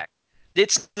 them back,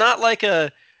 it's not like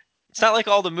a. It's not like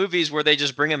all the movies where they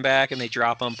just bring them back and they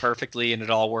drop them perfectly and it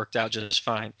all worked out just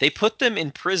fine. They put them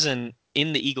in prison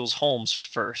in the Eagles' homes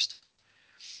first,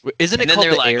 Isn't it and then called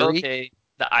they're the like, Eyrie? okay,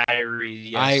 the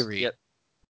Irie, yes, Eyrie. yep,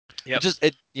 yep.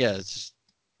 Yeah, it's just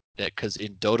that because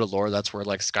in Dota lore, that's where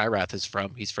like Skyrath is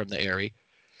from. He's from the Eyrie.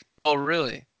 Oh,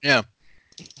 really? Yeah.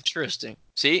 Interesting.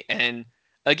 See, and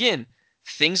again,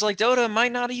 things like Dota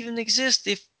might not even exist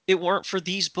if it weren't for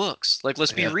these books. Like,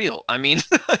 let's be Yeah. real. I mean,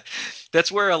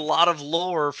 that's where a lot of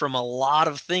lore from a lot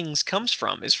of things comes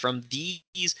from, is from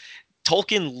these.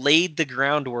 Tolkien laid the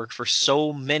groundwork for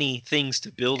so many things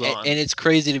to build on. And it's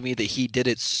crazy to me that he did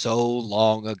it so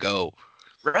long ago.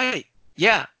 Right.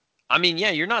 Yeah. I mean, yeah,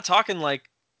 you're not talking like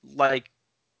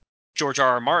George R.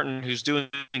 R. Martin who's doing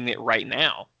it right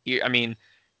now. I mean,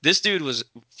 this dude was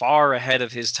far ahead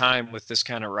of his time with this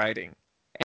kind of writing.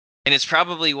 And it's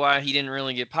probably why he didn't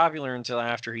really get popular until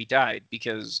after he died,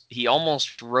 because he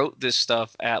almost wrote this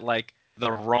stuff at like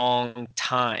the wrong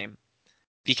time,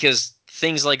 because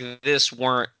things like this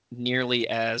weren't nearly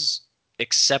as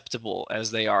acceptable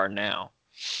as they are now.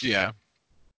 Yeah.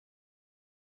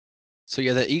 So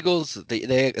yeah, the Eagles they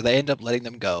end up letting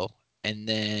them go, and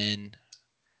then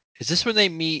is this when they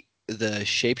meet the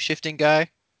shape shifting guy?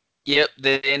 Yep,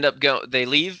 they end up they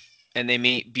leave and they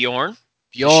meet Bjorn,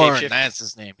 the Bjorn, shapeshifter. that's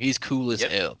his name. He's cool as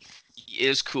Yep, hell. he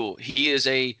is cool. He is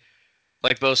a,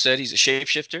 like Bo said, he's a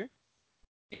shapeshifter,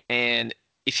 and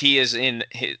if he is in,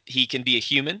 he can be a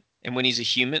human, and when he's a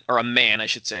human or a man, I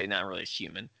should say, not really a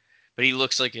human, but he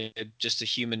looks like just a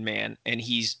human man, and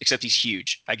except he's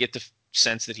huge. I get the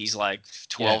sense that he's like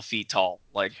Yeah. 12 feet tall,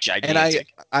 like And gigantic.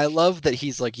 I love that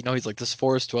he's like, he's like this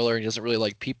forest dweller and he doesn't really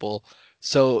like people.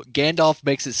 So Gandalf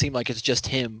makes it seem like it's just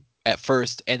him at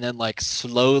first, and then like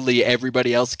slowly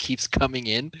everybody else keeps coming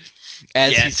in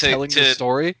as Yeah, he's telling the to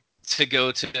story.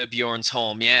 go to Bjorn's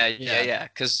home. Yeah, yeah, Yeah. yeah.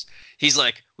 Because he's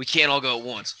like, we can't all go at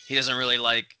once. He doesn't really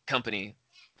like company.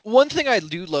 One thing I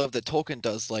do love that Tolkien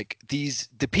does, like the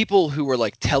people who are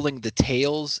like telling the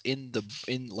tales in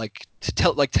like to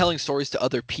tell like telling stories to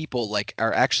other people, like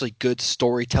are actually good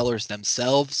storytellers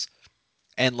themselves,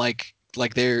 and like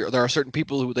there are certain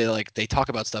people who they talk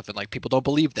about stuff and like people don't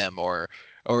believe them, or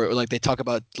like they talk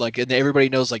about like, and everybody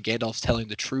knows like Gandalf's telling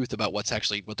the truth about what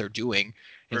they're doing,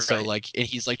 and so Right. like and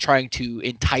he's like trying to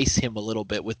entice him a little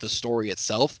bit with the story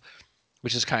itself,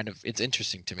 which is kind of it's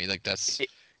interesting to me, like that's It,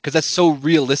 because that's so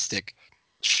realistic.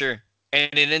 sure.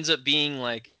 And it ends up being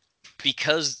like,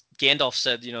 because Gandalf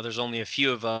said, there's only a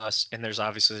few of us, and there's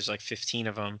like 15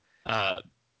 of them.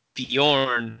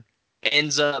 Bjorn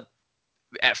ends up,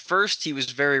 at first he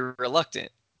was very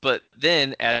reluctant, but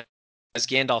then as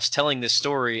Gandalf's telling this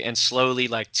story and slowly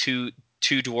like two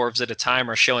dwarves at a time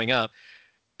are showing up,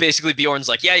 basically Bjorn's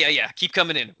like, yeah, yeah, yeah, keep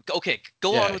coming in. Okay, go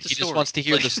on Yeah, with the he just story. wants to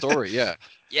hear Like, the story. Yeah.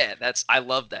 yeah, I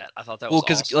love that. I thought that Well, was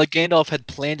because awesome. like Gandalf had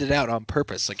planned it out on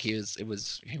purpose. Like he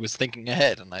was thinking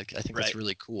ahead, and I think that's Right.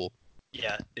 really cool.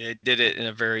 Yeah, it did it in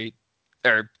a very,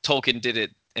 or Tolkien did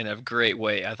it in a great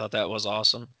way. I thought that was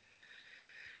awesome.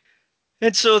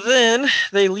 And so then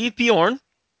they leave Bjorn,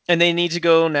 and they need to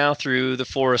go now through the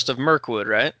forest of Mirkwood,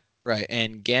 right? Right,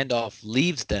 and Gandalf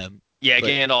leaves them, Yeah, but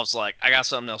Gandalf's like, I got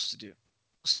something else to do.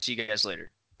 See you guys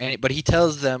later. he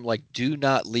tells them like, do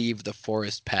not leave the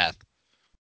forest path,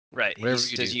 Right. He whatever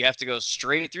you says do. you have to go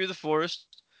straight through the forest.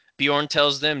 Bjorn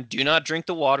tells them, do not drink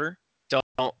the water.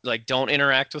 Don't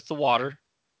interact with the water.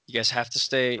 You guys have to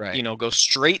stay, Right. go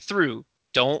straight through.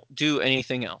 Don't do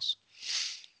anything else.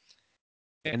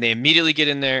 And they immediately get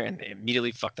in there and they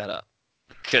immediately fuck that up.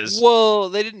 Because, Well,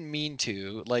 they didn't mean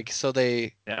to. Like, so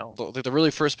you know, the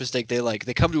really first mistake,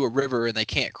 they come to a river and they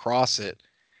can't cross it,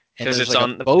 and because there's it's like a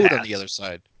on the boat on the path. other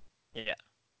side, Yeah.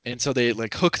 and so they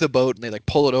like hook the boat and they like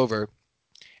pull it over.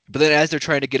 But then as they're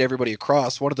trying to get everybody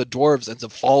across, one of the dwarves ends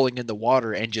up falling in the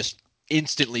water and just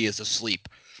instantly is asleep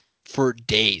for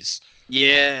days.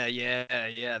 Yeah.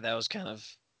 That was kind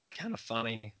of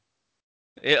funny.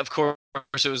 Yeah, of course,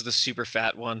 it was the super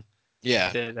fat one,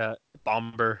 Yeah. that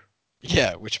Bomber.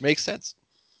 Yeah, which makes sense.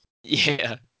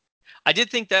 Yeah, I did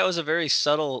think that was a very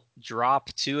subtle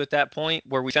drop too at that point,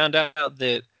 where we found out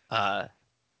that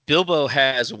Bilbo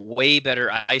has way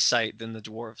better eyesight than the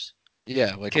dwarves.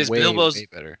 Yeah, like Because way, Bilbo's way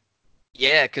better.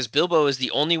 Yeah, because Bilbo is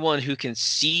the only one who can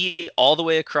see all the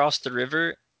way across the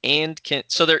river and can.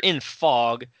 So they're in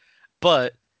fog,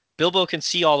 but Bilbo can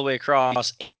see all the way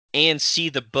across and see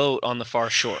the boat on the far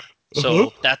shore. Uh-huh.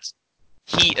 So that's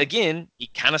he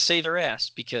kind of saved their ass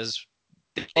because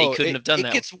they Oh, couldn't it, have done it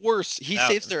that gets worse. He without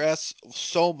saves him. their ass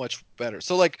so much better.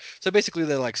 So basically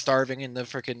they're like starving in the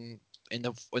freaking in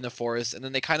the forest, and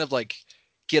then they kind of like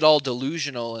get all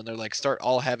delusional and they're like start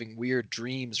all having weird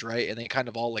dreams, right? And they kind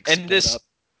of all like And split up. this,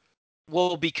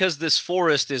 well, because this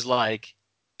forest is like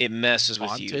it messes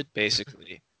with you Haunted.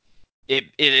 basically. It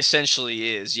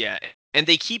essentially is, yeah. And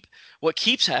what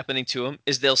keeps happening to them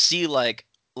is they'll see like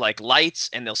lights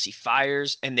and they'll see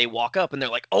fires and they walk up and they're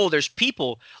like, "Oh, there's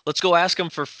people. Let's go ask them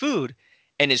for food."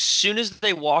 And as soon as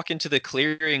they walk into the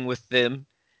clearing with them,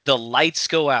 the lights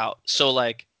go out. So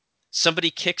like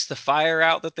somebody kicks the fire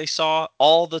out that they saw,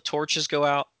 all the torches go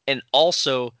out, and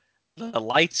also the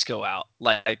lights go out.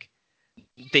 Like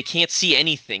they can't see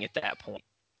anything at that point.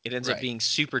 It ends up Right. being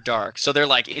super dark. So they're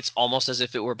like, it's almost as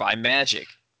if it were by magic.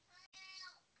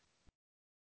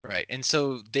 Right. And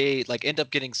so they like end up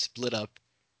getting split up,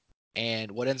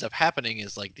 and what ends up happening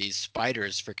is like these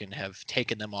spiders freaking have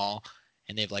taken them all,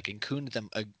 and they've like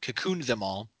cocooned them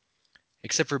all,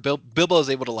 except for Bilbo is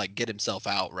able to like get himself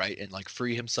out, right? And like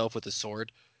free himself with a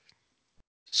sword.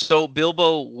 So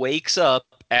Bilbo wakes up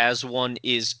as one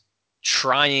is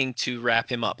trying to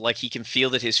wrap him up. Like he can feel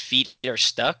that his feet are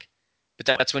stuck, but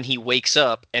that's when he wakes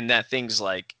up and that thing's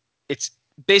like it's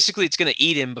basically it's going to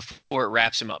eat him before it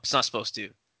wraps him up. It's not supposed to.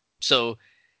 So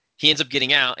he ends up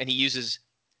getting out and he uses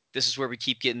this is where we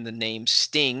keep getting the name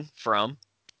Sting from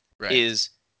Right. is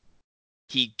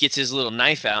he gets his little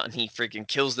knife out and he freaking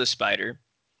kills the spider,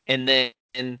 and then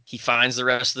he finds the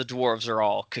rest of the dwarves are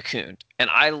all cocooned. And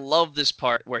I love this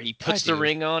part where he I puts the do.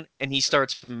 ring on and he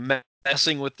starts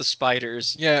messing with the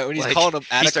spiders. Yeah, when he's calling Like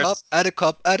them he Atticop, starts,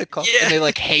 Atticop, Atticop, and yeah, they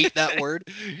like hate that word.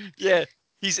 yeah,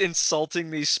 he's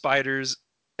insulting these spiders,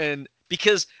 and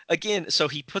because again, so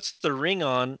he puts the ring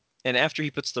on, and after he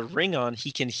puts the ring on,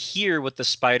 he can hear what the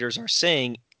spiders are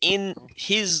saying in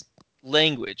his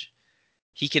language.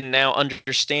 He can now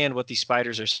understand what these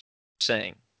spiders are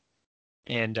saying,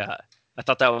 and I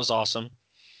thought that was awesome.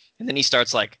 And then he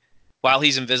starts like, while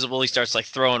he's invisible, he starts like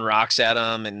throwing rocks at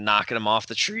them and knocking them off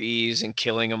the trees and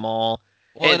killing them all.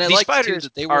 Well, and And I these liked too spiders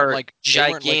that they weren't are like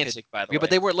gigantic, by the yeah, but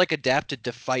way. they weren't like adapted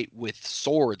to fight with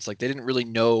swords. Like they didn't really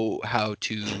know how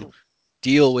to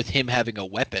deal with him having a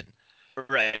weapon.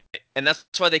 Right. And that's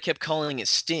why they kept calling it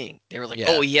Sting. They were like,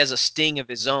 oh, Yeah, he has a sting of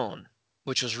his own,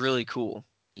 which was really cool.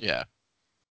 yeah.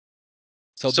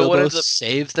 So So what Bilbo ends up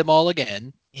saves them all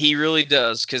again. he really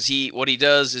does, because what he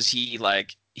does is he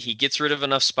gets rid of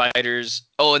enough spiders.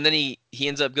 Oh, and then he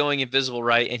ends up going invisible,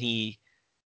 right? And he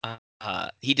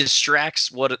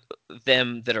distracts what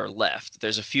them that are left.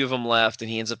 There's a few of them left, and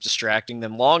he ends up distracting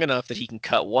them long enough that he can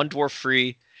cut one dwarf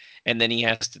free, and then he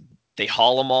has to they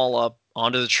haul them all up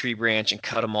onto the tree branch and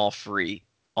cut them all free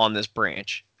on this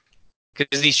branch,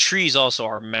 because these trees also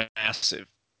are massive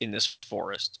in this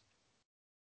forest.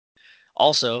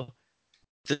 Also,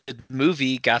 the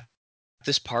movie got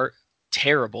this part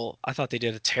terrible. I thought they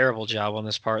did a terrible job on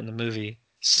this part in the movie.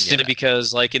 Simply Yeah,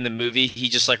 because, like in the movie, he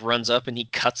just like runs up and he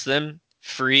cuts them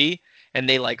free, and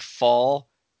they like fall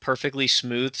perfectly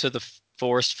smooth to the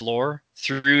forest floor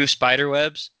through spider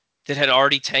webs that had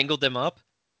already tangled them up.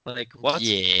 Like what?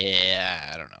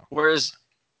 yeah. I don't know. Whereas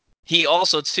he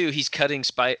also too, he's cutting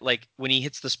like when he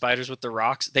hits the spiders with the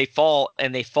rocks, they fall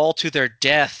and they fall to their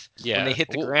death when they Yeah, hit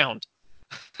the well, ground.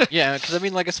 yeah. Because I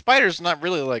mean, like a spider's not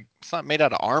really like it's not made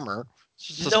out of armor. It's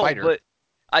just a No, spider. but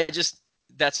I just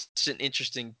that's an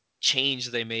interesting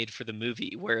change they made for the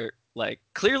movie where like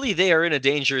clearly they are in a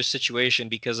dangerous situation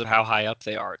because of how high up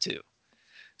they are too.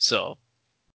 So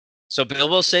so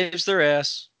Bilbo saves their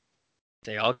ass.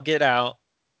 They all get out.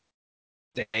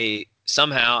 They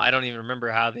somehow I don't even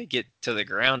remember how they get to the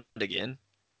ground again.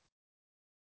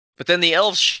 But then the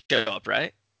elves show up,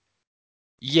 right?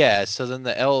 Yeah. So then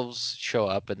the elves show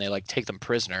up and they like take them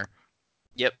prisoner.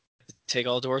 Yep. Take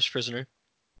all dwarves prisoner.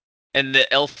 And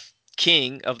the elf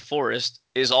king of the forest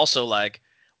is also like,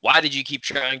 why did you keep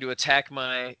trying to attack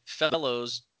my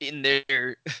fellows in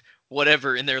their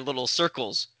whatever in their little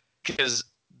circles, because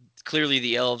clearly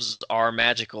the elves are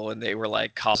magical and they were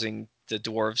like causing the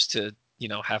dwarves to,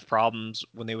 have problems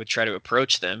when they would try to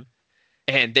approach them.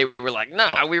 And they were like,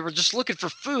 "Nah, we were just looking for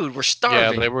food. We're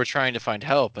Yeah, they starving." were trying to find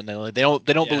help, and they don't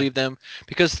Yeah. believe them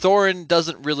because Thorin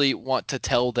doesn't really want to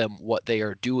tell them what they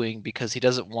are doing because he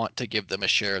doesn't want to give them a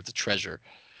share of the treasure.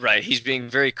 Right. He's being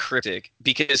very cryptic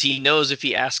because he knows if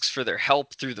he asks for their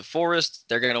help through the forest,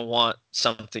 they're going to want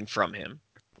something from him.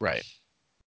 Right.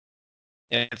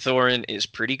 And Thorin is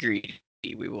pretty greedy,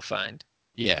 we will find.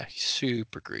 Yeah, he's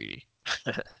super greedy.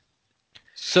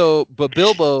 So, but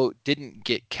Bilbo didn't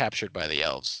get captured by the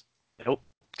elves. Nope.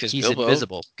 Because He's Bilbo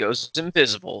invisible. goes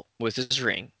invisible with his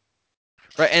ring.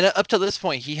 Right, and up to this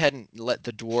point, he hadn't let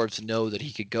the dwarves know that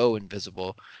he could go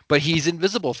invisible. But he's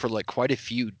invisible for like quite a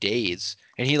few days,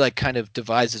 and he like kind of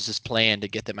devises this plan to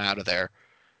get them out of there.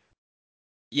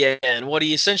 Yeah, and what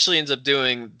he essentially ends up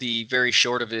doing, the very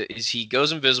short of it, is he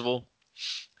goes invisible.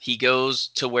 He goes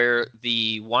to where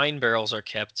the wine barrels are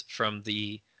kept from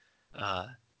the uh,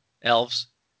 elves,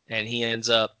 and he ends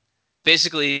up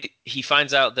basically he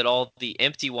finds out that all the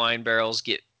empty wine barrels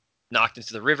get knocked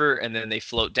into the river, and then they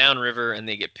float downriver and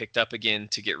they get picked up again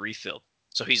to get refilled.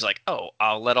 So he's like, "Oh,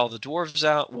 I'll let all the dwarves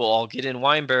out. We'll all get in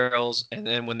wine barrels, and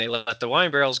then when they let the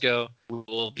wine barrels go,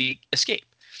 we'll be escape."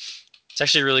 It's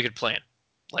actually a really good plan.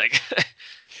 Like,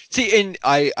 See, and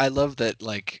I love that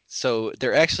like so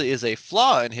there actually is a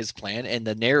flaw in his plan, and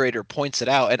the narrator points it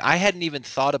out, and I hadn't even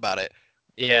thought about it.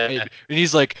 yeah, And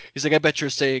he's like, I bet you're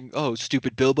saying, oh,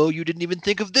 stupid Bilbo, you didn't even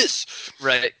think of this.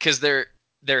 right, because they're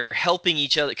helping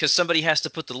each other because somebody has to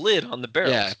put the lid on the Yeah,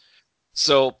 barrels.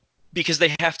 So because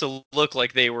they have to look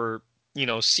like they were,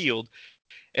 sealed,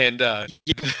 and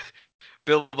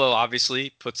Bilbo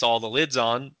obviously puts all the lids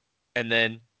on, and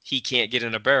then he can't get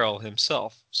in a barrel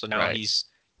himself. So now right. he's,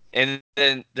 and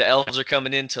then the elves are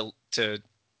coming in to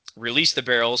release the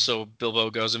barrels, so Bilbo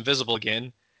goes invisible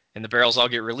again, and the barrels all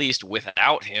get released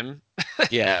without him.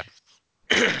 Yeah,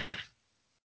 I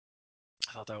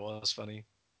thought that was funny.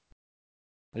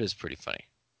 it is pretty funny.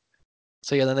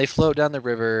 So yeah, then they float down the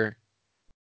river,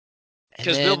 and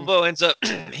Because then Bilbo ends up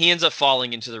he ends up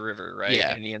falling into the river, right?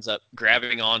 yeah, And he ends up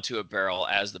grabbing onto a barrel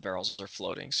as the barrels are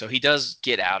floating. So he does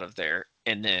get out of there,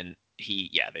 and then they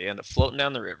end up floating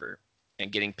down the river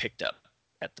and getting picked up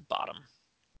at the bottom.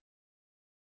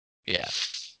 yeah.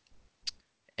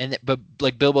 But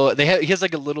like Bilbo, he has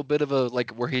like a little bit of a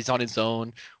like where he's on his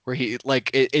own, where he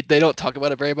like they don't talk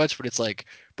about it very much, but it's like,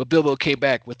 but Bilbo came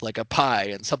back with like a pie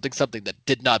and something that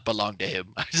did not belong to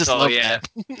him. I just Oh love yeah,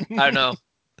 that. I don't know.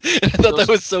 I thought that Those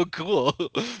was so cool.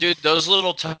 dude, those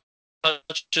little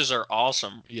touches are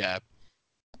awesome. Yeah,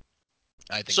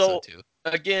 I think so So too.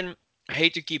 again, I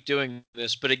hate to keep doing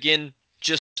this, but again,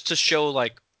 just to show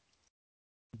like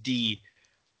the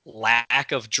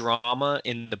lack of drama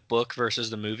in the book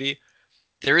versus the movie,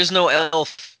 there is no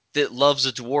elf that loves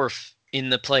a dwarf in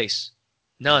the place.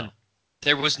 None. No.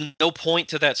 There was no point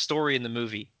to that story in the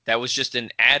movie. That was just an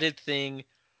added thing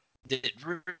that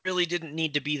really didn't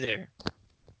need to be there.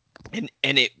 And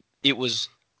it was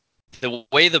the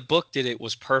way the book did it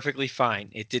was perfectly fine.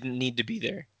 It didn't need to be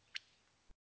there.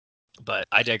 But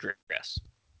I digress.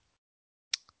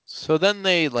 So then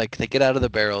they get out of the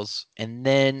barrels, and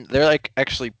then they're like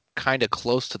actually kind of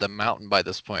close to the mountain by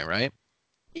this point, right?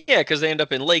 Yeah, because they end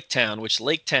up in Lake Town, which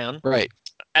Lake Town, Right.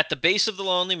 at the base of the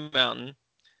Lonely Mountain,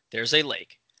 there's a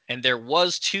lake. And there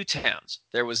was two towns.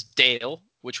 There was Dale,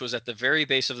 which was at the very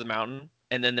base of the mountain,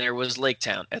 and then there was Lake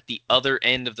Town at the other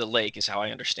end of the lake, is how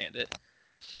I understand it.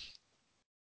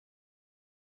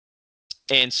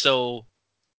 And so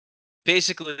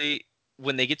basically,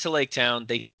 when they get to Lake Town,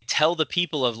 they tell the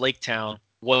people of Lake Town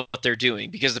what they're doing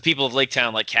because the people of Lake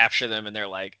Town like capture them and they're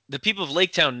like, the people of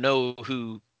Lake Town know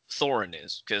who Thorin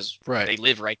is because Right. they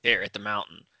live right there at the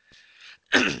mountain.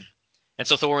 And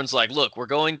so Thorin's like, look, we're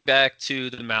going back to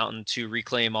the mountain to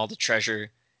reclaim all the treasure,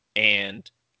 and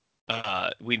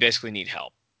we basically need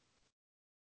help.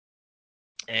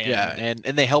 Yeah, And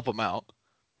and they help him out.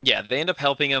 yeah, they end up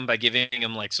helping him by giving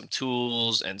him like some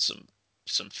tools and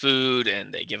some food,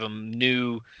 and they give him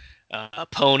new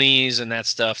ponies and that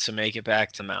stuff to make it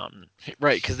back to the mountain.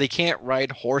 Right, because they can't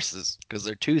ride horses because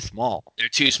they're too small. They're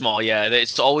too small. Yeah,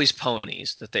 it's always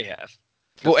ponies that they have.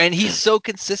 Well, and he's so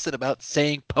consistent about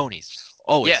saying ponies.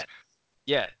 Yeah, Always.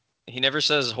 yeah. He never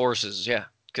says horses. Yeah,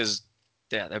 because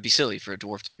yeah, that'd be silly for a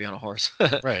dwarf to be on a horse.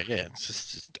 Right, yeah. It's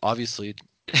just obviously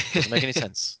doesn't make any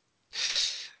sense.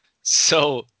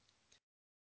 So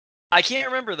I can't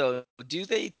remember though.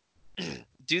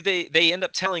 Do they end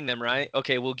up telling them, right?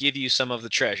 Okay, we'll give you some of the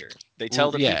treasure. They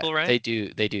tell the Yeah, people, right? they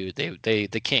do. They do. They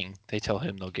the king. They tell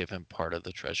him they'll give him part of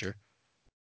the treasure.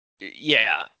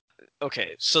 Yeah.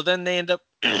 Okay. So then they end up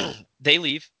they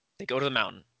leave. They go to the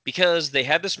mountain because they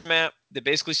had this map that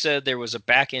basically said there was a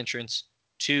back entrance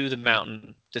to the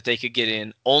mountain that they could get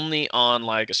in only on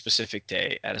like a specific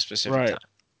day at a specific Right. time,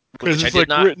 Because which I it's did like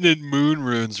not. written in moon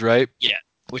runes, right? Yeah,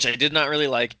 which I did not really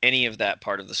like any of that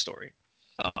part of the story.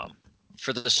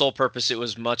 For the sole purpose, it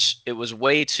was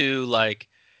way too like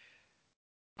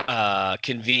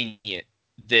convenient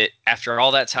that after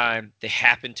all that time they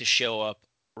happened to show up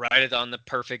right on the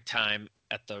perfect time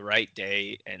at the right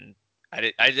day, and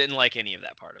I didn't like any of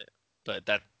that part of it. But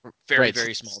that very Right. So,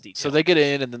 very small so detail. they get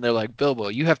in, and then they're like, Bilbo,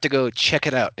 you have to go check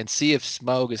it out and see if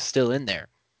Smaug is still in there.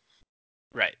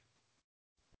 Right.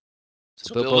 So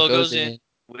So Bilbo Bilbo goes goes in in.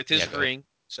 with Yeah, his go ahead. ring,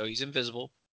 so he's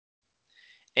invisible.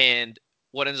 And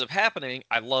what ends up happening,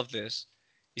 I love this,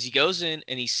 is he goes in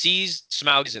and he sees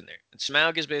Smaug is in there. And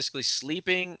Smaug is basically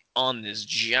sleeping on this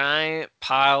giant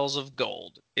piles of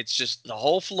gold. It's just the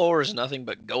whole floor is nothing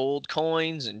but gold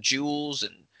coins and jewels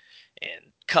and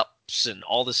cups and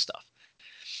all this stuff.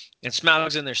 And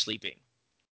Smaug's in there sleeping.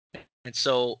 And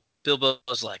so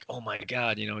Bilbo's like, "Oh my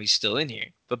god, he's still in here."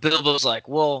 But Bilbo's like,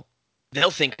 "Well,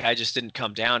 they'll think I just didn't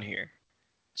come down here."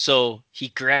 So he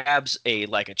grabs a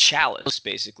chalice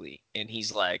basically, and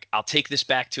he's like, "I'll take this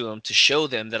back to him to show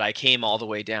them that I came all the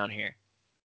way down here."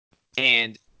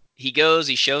 And he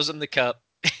shows them the cup.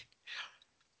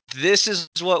 This is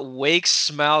what wakes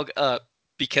Smaug up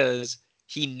because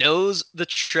he knows the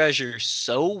treasure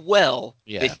so well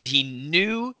Yeah. that he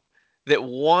knew that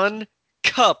one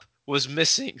cup was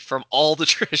missing from all the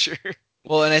treasure.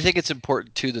 Well, and I think it's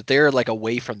important too that they're like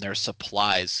away from their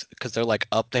supplies because they're like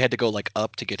up. They had to go like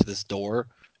up to get to this door,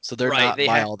 so they're Right, not they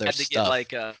by had all their to get stuff.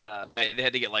 they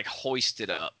had to get like hoisted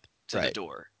up to the Right.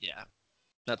 door. Yeah,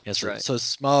 Yeah. that's So right. so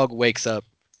Smaug wakes up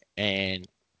and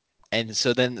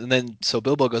so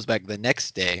Bilbo goes back the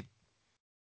next day,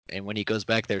 and when he goes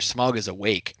back there, Smaug is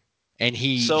awake, and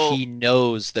he So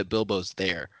knows that Bilbo's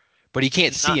there, but he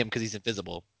can't see not him because he's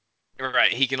invisible.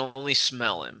 right, he can only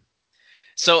smell him.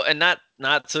 So, and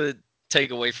not to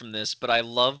take away from this, but I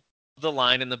love the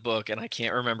line in the book, and I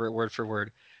can't remember it word for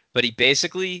word, but he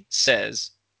basically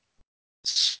says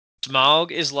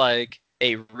Smaug is like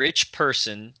a rich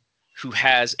person who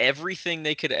has everything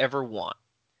they could ever want,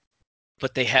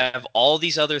 but they have all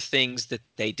these other things that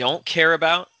they don't care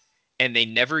about and they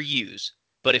never use.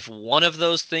 But if one of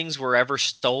those things were ever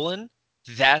stolen,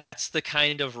 that's the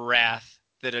kind of wrath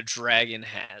that a dragon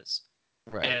has.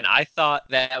 Right. And I thought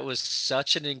that was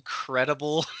such an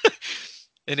incredible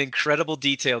an incredible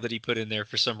detail that he put in there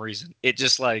for some reason. It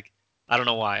just like I don't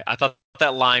know why. I thought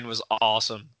that line was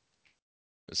awesome.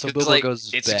 So Cuz Bilbo like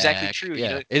goes it's exactly back. true,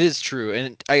 Yeah, it is true,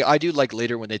 and I do like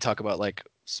later when they talk about like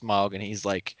Smaug, and he's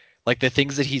like the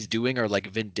things that he's doing are like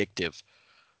vindictive.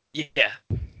 Yeah.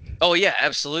 Oh yeah,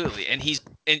 absolutely. And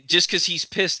just cuz he's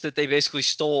pissed that they basically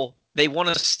stole they want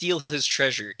to steal his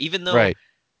treasure even though Right.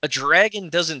 a dragon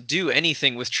doesn't do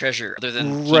anything with treasure other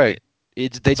than keep Right.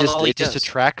 it. They That's just all he it just does.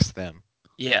 attracts them.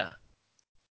 Yeah.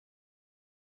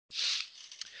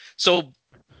 So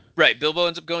right, Bilbo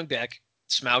ends up going back.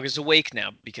 Smaug is awake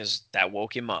now because that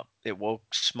woke him up. It woke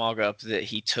Smaug up that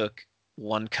he took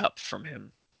one cup from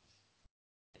him.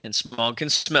 And Smaug can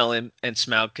smell him, and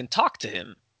Smaug can talk to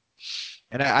him.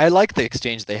 And I like the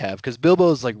exchange they have because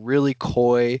Bilbo's like really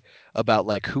coy about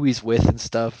like who he's with and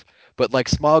stuff. But like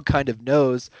Smaug kind of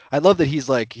knows. I love that he's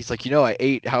like I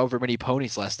ate however many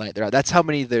ponies last night. That's how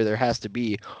many there has to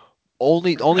be.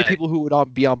 Only Right. people who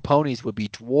would be on ponies would be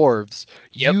dwarves.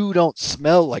 Yep. You don't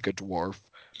smell like a dwarf.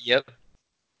 Yep.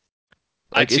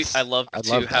 Like I it's love I too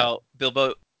love that. how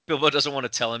Bilbo doesn't want to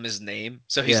tell him his name,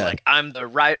 so he's Yeah. like, "I'm the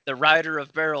rider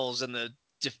of barrels and the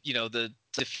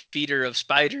defeater of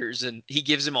spiders," and he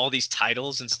gives him all these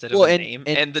titles instead of Well, a name,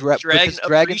 and the because dragon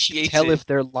dragons can appreciates tell it. if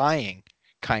they're lying,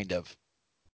 kind of.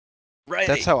 That's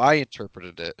Right. how I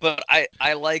interpreted it. But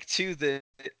I like too that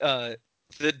uh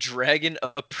the dragon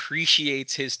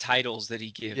appreciates his titles that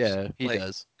he gives. Yeah, he Like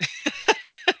does.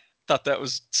 thought that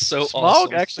was so Smaug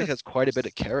awesome. actually has quite a bit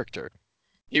of character.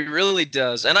 He really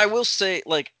does. And I will say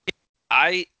like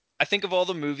I I think of all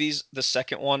the movies, the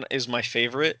second one is my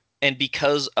favorite and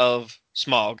because of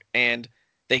Smaug and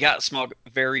they got Smaug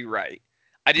very right.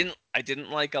 I didn't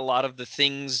like a lot of the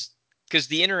things cuz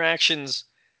the interactions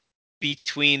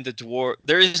between the dwarf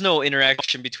there is no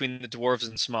interaction between the dwarves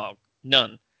and Smaug.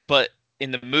 None. But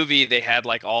in the movie they had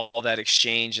like all that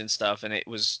exchange and stuff and it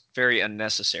was very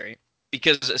unnecessary.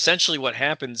 Because essentially what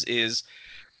happens is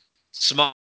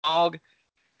Smaug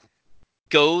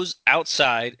goes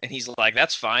outside and he's like,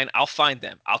 "That's fine. I'll find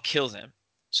them. I'll kill them."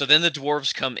 So then the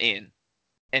dwarves come in,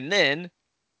 and then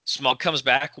Smaug comes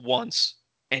back once,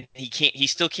 and he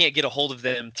still can't get a hold of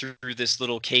them through this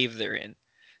little cave they're in.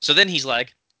 So then he's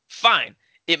like, "Fine.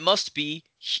 It must be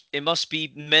it must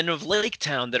be men of Lake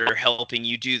Town that are helping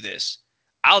you do this.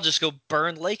 I'll just go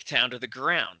burn Lake Town to the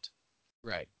ground."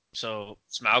 Right. So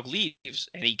Smaug leaves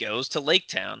and he goes to Lake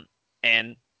Town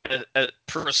and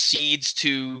proceeds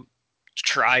to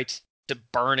try to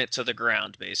burn it to the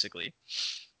ground, basically.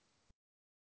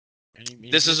 And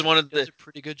he This is one of does a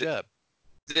pretty good job.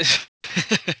 this,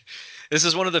 this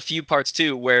is one of the few parts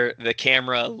too where the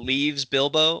camera leaves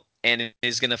Bilbo and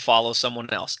is going to follow someone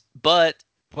else, but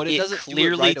But it it doesn't do it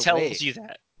clearly right tells away. you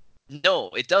that. No,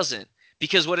 it doesn't,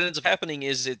 because what ends up happening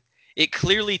is it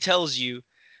clearly tells you,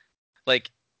 like,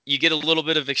 you get a little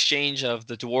bit of exchange of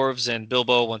the dwarves and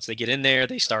Bilbo. Once they get in there,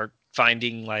 they start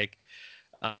finding like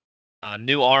uh,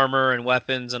 new armor and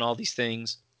weapons and all these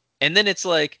things, and then it's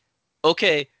like,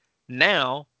 okay,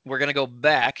 now we're gonna go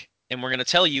back and we're gonna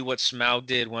tell you what Smaug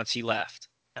did once he left,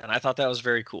 and I thought that was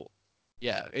very cool.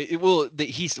 Yeah, it will.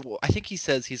 Well, I think he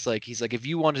says he's like if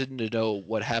you wanted to know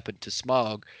what happened to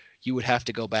Smog, you would have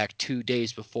to go back 2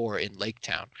 days before in Lake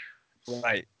Town.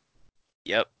 Right.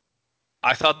 Yep.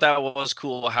 I thought that was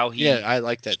cool how Yeah, I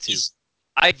like that too. he's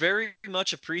I very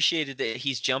much appreciated that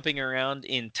he's jumping around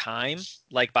in time,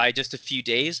 like by just a few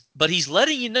days, but he's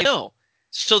letting you know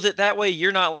so that way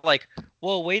you're not like,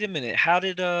 well, wait a minute, how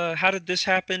did this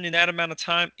happen in that amount of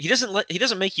time? He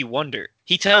doesn't make you wonder.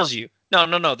 He tells you, no,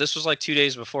 no, no, this was like 2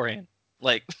 days beforehand.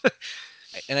 Like,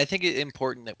 And I think it's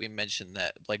important that we mention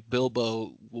that like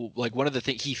Bilbo, like one of the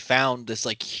things he found this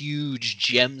like huge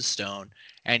gemstone,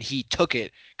 and he took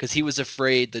it because he was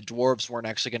afraid the dwarves weren't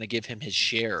actually going to give him his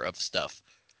share of stuff.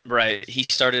 right, he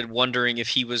started wondering if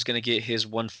he was going to get his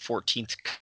 1/14th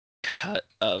cut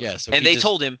of, Yeah, so and he they just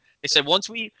told him, they said once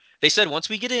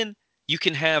we get in, you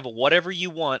can have whatever you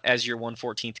want as your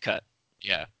 1/14th cut.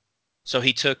 yeah, So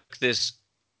he took this.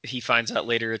 He finds out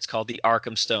later it's called the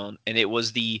Arkham Stone, and it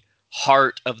was the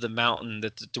heart of the mountain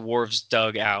that the dwarves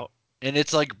dug out. and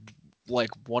it's like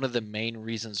one of the main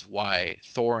reasons why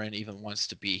Thorin even wants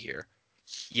to be here.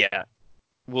 Yeah,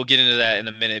 we'll get into that in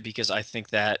a minute because I think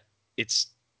that it's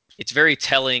it's very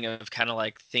telling of kind of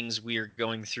like things we are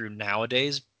going through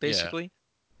nowadays, Yeah, basically.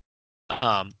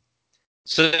 Um,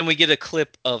 so then we get a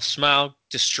clip of Smaug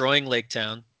destroying Lake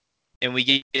Town, and we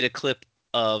get a clip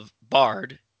of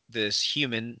Bard, this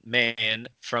human man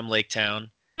from Lake Town.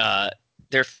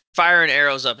 They're firing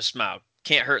arrows up at Smaug.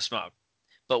 Can't hurt Smaug.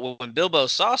 But when Bilbo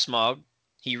saw Smaug,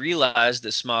 he realized that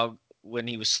Smaug, when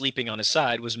he was sleeping on his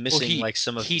side, was well, missing he like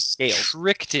some of his he scales.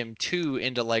 tricked him too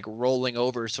into like rolling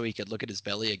over so he could look at his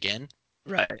belly again.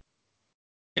 Right.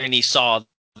 And he saw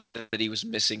that he was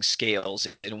missing scales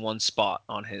in one spot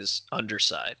on his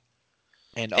underside.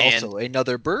 And And also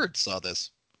another bird saw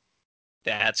this.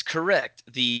 that's correct.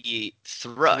 The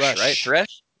thrush, right? Thrush.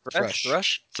 Thrush? Thrush? Thrush.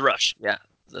 Thrush? Thrush. Yeah,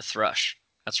 the thrush.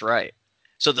 That's right.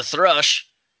 So the thrush,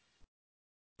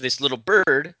 this little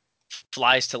bird,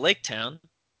 flies to Lake Town,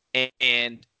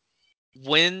 and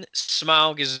when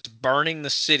Smaug is burning the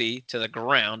city to the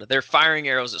ground, they're firing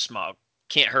arrows at Smaug.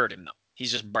 Can't hurt him though.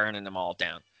 He's just burning them all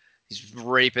down. He's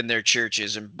raping their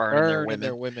churches and burning their Burning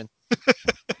their women.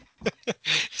 women.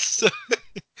 So,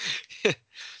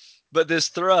 but this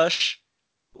thrush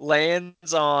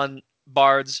lands on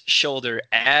Bard's shoulder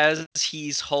as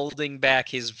he's holding back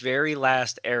his very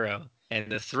last arrow.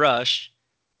 And the thrush,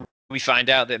 we find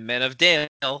out that men of Dale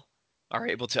are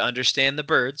able to understand the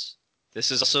birds.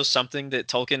 This is also something that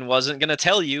Tolkien wasn't going to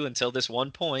tell you until this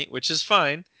one point, which is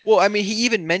fine. Well, I mean, he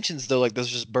even mentions though, like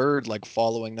there's this bird like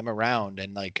following them around,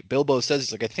 and like Bilbo says,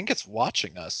 he's like, I think it's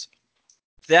watching us.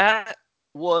 That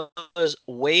was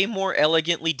way more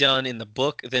elegantly done in the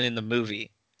book than in the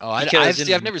movie. Oh, Because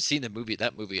in I've the never seen the movie,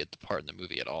 that movie, at the part in the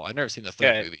movie at all. I've never seen the third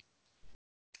okay, movie.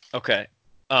 okay,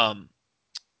 um,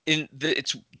 in the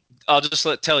it's I'll just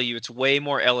tell you it's way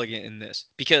more elegant in this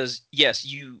because yes,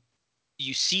 you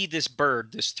see this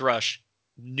bird, this thrush,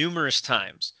 numerous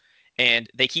times, and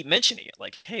they keep mentioning it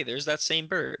like, hey, there's that same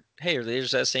bird. Hey, or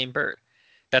there's that same bird.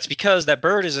 That's because that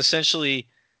bird is essentially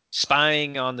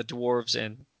spying on the dwarves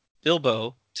and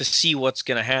Bilbo to see what's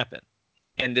going to happen.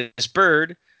 And this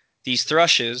bird, these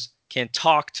thrushes, can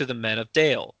talk to the men of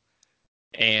Dale.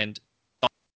 And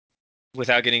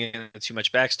without getting into too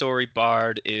much backstory,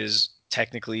 Bard is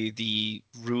technically the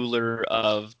ruler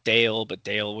of Dale, but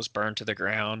Dale was burned to the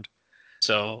ground.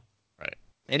 So, Right.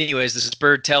 anyways, this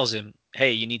bird tells him,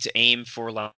 "Hey, you need to aim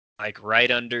for like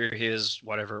right under his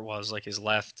whatever it was, like his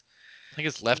left, I think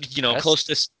it's left close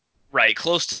breast. to right,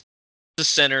 close to the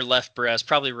center left breast,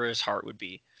 probably where his heart would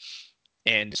be.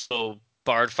 And so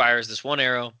Bard fires this one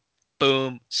arrow,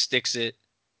 boom, sticks it,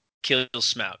 kills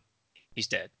Smaug. He's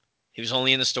dead. He was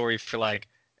only in the story for like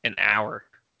an hour.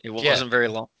 It Yeah. wasn't very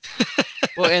long.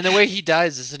 Well, and the way he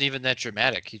dies isn't even that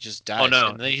dramatic. He just Oh dies, no,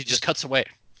 and then he just just cuts away.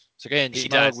 So again, he Smaug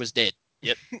dies. was dead.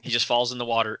 Yep. He just falls in the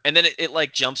water. And then it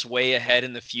like jumps way ahead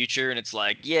in the future and it's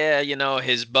like, yeah,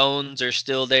 his bones are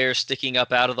still there sticking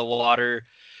up out of the water,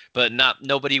 but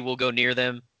nobody will go near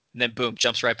them. And then boom,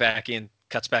 jumps right back in,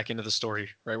 cuts back into the story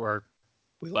right where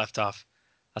we left off.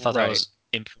 I thought that Right. was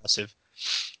impressive.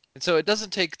 And so it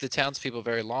doesn't take the townspeople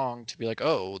very long to be like,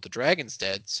 oh, the dragon's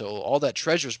dead, so all that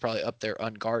treasure's probably up there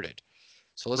unguarded.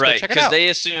 So let's go Right, check it because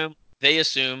out. they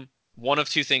assume one of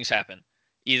two things happen.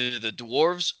 Either the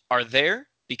dwarves are there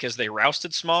because they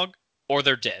rousted Smog, or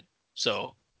they're dead.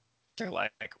 So they're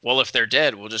like, well, if they're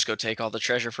dead, we'll just go take all the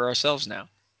treasure for ourselves now.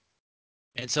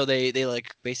 And so they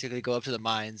like basically go up to the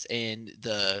mines, and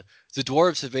the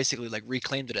dwarves have basically like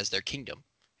reclaimed it as their kingdom,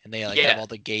 and they like have Yeah, all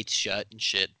the gates shut and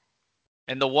shit.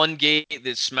 and the one gate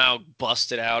that Smaug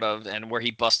busted out of, and where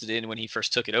he busted in when he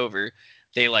first took it over,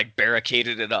 they like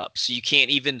barricaded it up, so you can't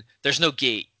even. There's no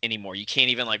gate anymore. You can't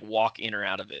even like walk in or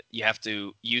out of it. You have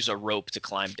to use a rope to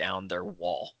climb down their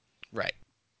wall. Right.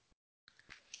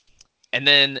 And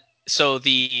then so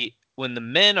the when the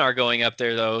men are going up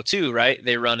there though too, right?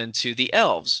 They run into the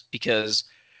elves because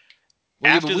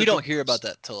Well, yeah, but after we the don't hear about dwarves,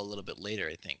 that till a little bit later,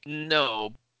 I think.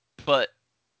 no, but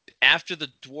after the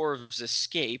dwarves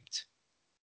escaped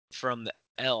from the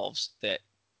elves, that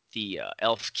the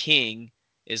elf king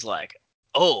is like,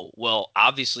 oh, well,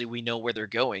 obviously we know where they're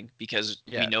going because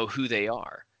we Yeah. know who they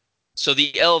are. So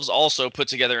the elves also put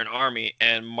together an army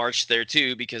and marched there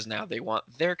too because now they want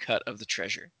their cut of the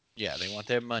treasure. Yeah, they want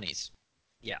their monies.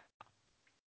 Yeah.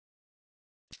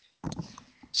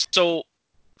 So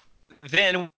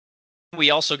then we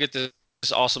also get this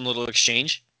awesome little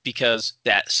exchange because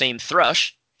that same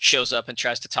thrush shows up and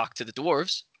tries to talk to the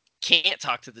dwarves. Can't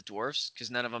talk to the dwarves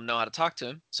because none of them know how to talk to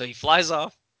him. So he flies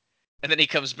off and then he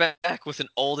comes back with an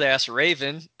old ass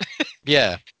raven,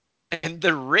 Yeah. and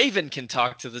the raven can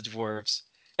talk to the dwarves,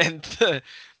 and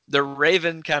the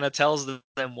raven kind of tells them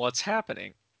what's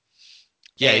happening.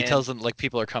 Yeah, he And tells them like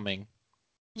people are coming.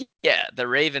 yeah, the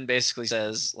raven basically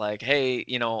says like, "Hey,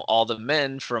 all the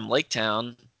men from Lake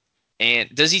Town." And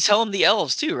does he tell them the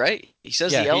elves too? Right? He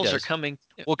says Yeah, the he elves are does. coming.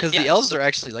 Well, because the Yeah. elves So are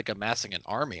actually like amassing an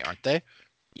army, aren't they?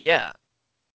 yeah,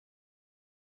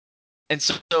 and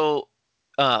so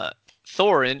uh,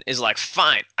 Thorin is like,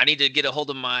 "Fine, I need to get a hold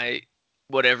of my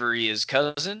whatever he is,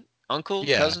 cousin, uncle,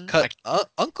 Yeah. cousin. Cut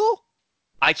uncle?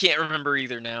 I can't remember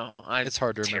either now. I'm It's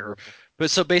hard to remember. terrible. But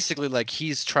so basically like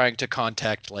he's trying to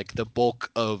contact like the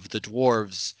bulk of the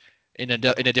dwarves in a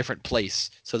different place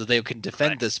so that they can defend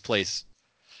Correct. this place.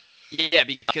 Yeah,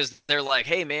 because they're like,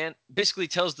 hey man, basically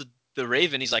tells the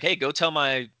Raven, he's like, hey, go tell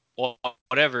my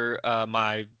whatever,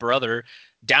 my brother,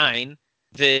 Dine,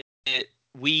 that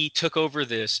we took over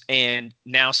this, and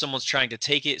now someone's trying to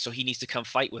take it, so he needs to come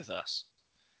fight with us.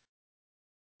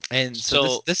 And so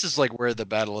this So this is like where the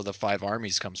battle of the five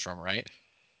armies comes from, right?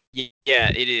 yeah,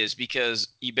 it is because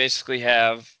you basically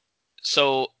have.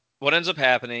 So what ends up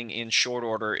happening in short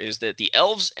order is that the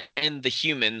elves and the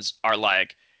humans are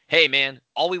like, "Hey, man,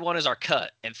 all we want is our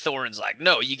cut," and Thorin's like,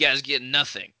 "No, you guys get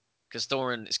nothing," because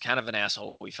Thorin is kind of an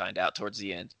asshole. We find out towards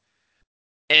the end,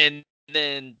 and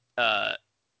then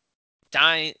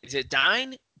Dine is it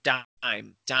Dine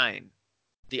Dine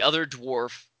the other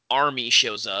dwarf army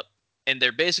shows up, and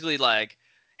they're basically like,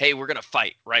 "Hey, we're gonna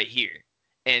fight right here."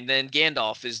 And then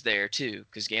Gandalf is there too,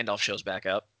 because Gandalf shows back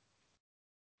up.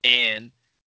 And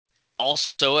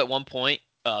also, at one point,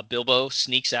 Bilbo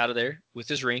sneaks out of there with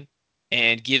his ring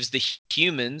and gives the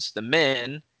humans, the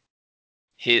men,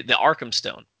 the Arkham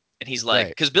Stone. And he's like, Right.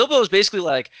 because Bilbo is basically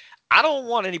like, I don't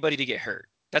want anybody to get hurt.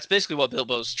 That's basically what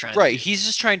Bilbo's trying to Right. do. He's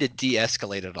just trying to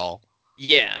de-escalate it all.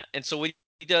 Yeah, and so what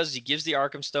he does is he gives the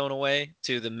Arkham Stone away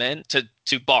to the men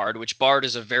to Bard, which Bard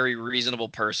is a very reasonable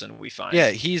person. We find.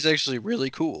 Yeah, he's actually really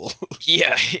cool.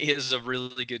 Yeah, he is a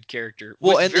really good character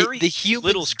Well, with and the very little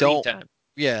humans screen don't time.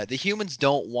 yeah, the humans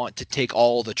don't want to take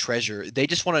all the treasure. They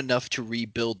just want enough to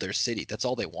rebuild their city. That's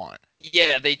all they want.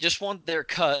 Yeah, they just want their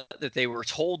cut that they were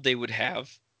told they would have,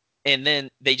 and then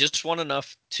they just want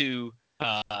enough to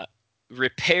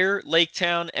repair Lake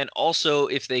Town, and also,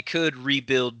 if they could,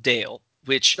 rebuild Dale.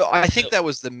 Which, No, I think the, that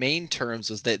was the main terms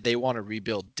was that they want to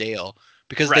rebuild Dale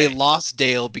because they right, lost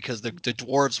Dale because the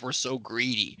dwarves were so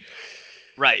greedy.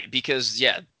 right, because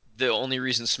yeah, the only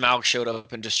reason Smaug showed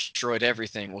up and destroyed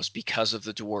everything was because of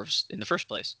the dwarves in the first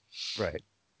place. Right.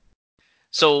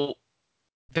 So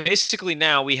basically,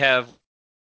 now we have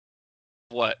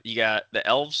what? You got the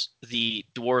elves, the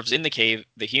dwarves in the cave,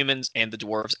 the humans, and the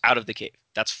dwarves out of the cave.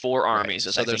 That's four Right. armies,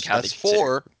 is So I think there's how they that's consider it.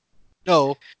 four.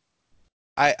 No,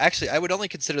 I would only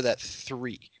consider that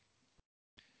three.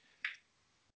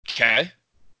 Okay.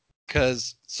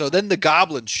 Because so then the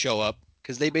goblins show up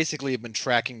because they basically have been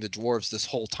tracking the dwarves this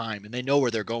whole time and they know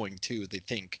where they're going to. They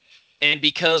think. And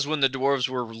because when the dwarves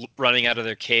were running out of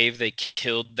their cave, they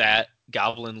killed that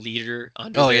goblin leader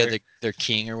under Oh yeah, there. their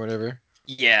king or whatever.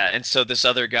 Yeah, and so this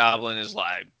other goblin is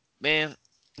like, man,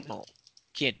 no,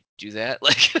 can't do that.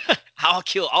 Like, I'll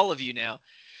kill all of you now. And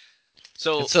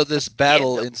So so this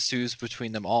battle Gandalf, ensues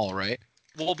between them all, right?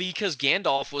 well, because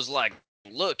Gandalf was like,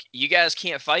 look, you guys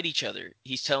can't fight each other.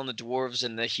 He's telling the dwarves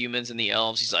and the humans and the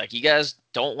elves, he's like, you guys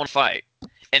don't want to fight.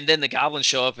 And then the goblins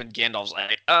show up, and Gandalf's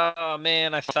like, oh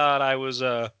man, I thought I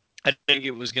think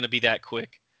it was gonna be that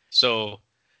quick. So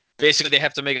basically, they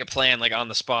have to make a plan like on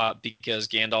the spot because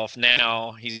Gandalf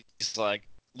now he's like,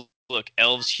 look,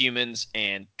 elves, humans,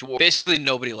 and dwarves. Basically,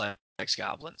 nobody likes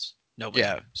goblins. Nobody.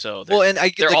 Yeah. So Well, and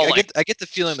they're all like, I get the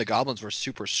feeling the goblins were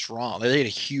super strong. They had a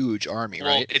huge army,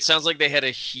 well, right? it sounds like they had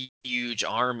a huge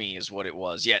army, is what it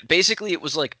was. Yeah, basically, it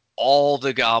was like all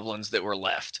the goblins that were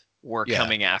left were Yeah.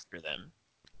 coming after them.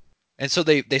 And so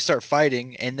they start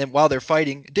fighting, and then while they're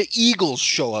fighting, the eagles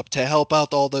show up to help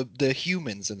out all the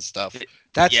humans and stuff.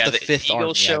 That's Yeah, the the fifth eagles army,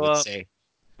 I show would up. say.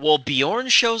 Well, Bjorn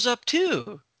shows up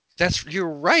too. That's you're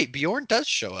right. Bjorn does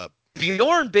show up.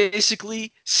 Bjorn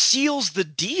basically seals the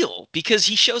deal because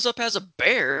he shows up as a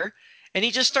bear and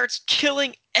he just starts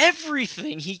killing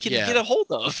everything he can get Yeah. a hold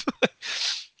of.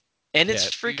 And it's Yeah.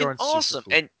 freaking Bjorn's super awesome.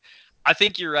 cool. And I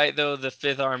think you're right though, the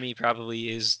Fifth Army probably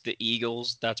is the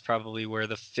Eagles. That's probably where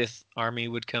the Fifth Army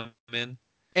would come in.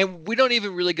 And we don't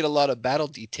even really get a lot of battle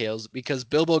details because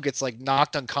Bilbo gets like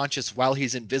knocked unconscious while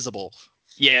he's invisible.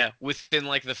 Yeah, within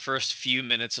like the first few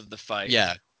minutes of the fight.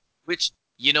 Yeah. Which,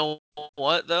 you know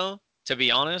what though? To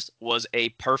be honest, was a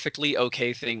perfectly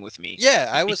okay thing with me. Yeah,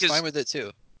 I was fine Because with it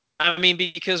too. I mean,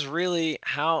 because really,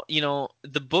 how,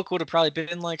 the book would have probably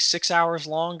been like 6 hours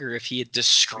longer if he had Yeah.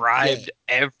 described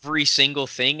every single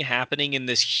thing happening in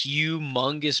this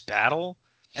humongous battle.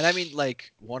 And I mean,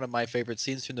 like, one of my favorite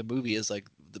scenes from the movie is like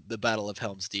the Battle of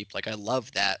Helm's Deep. Like, I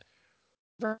love that.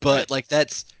 Right. But like,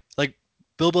 that's like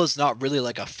Bilbo's not really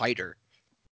like a fighter.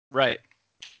 Right.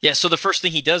 Yeah, so the first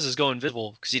thing he does is go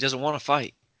invisible because he doesn't want to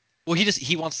fight. Well,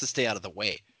 he wants to stay out of the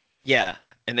way. Yeah.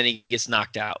 And then he gets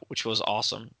knocked out, which was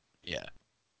awesome. Yeah.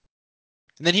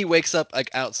 And then he wakes up like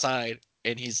outside,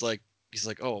 and he's like,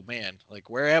 oh man, like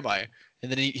where am I?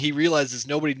 And then he realizes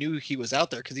nobody knew he was out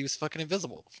there because he was fucking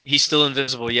invisible. He's still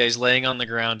invisible. Yeah, he's laying on the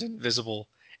ground invisible.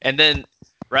 And then,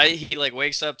 right, he like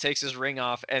wakes up, takes his ring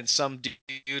off, and some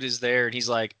dude is there, and he's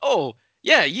like, "Oh,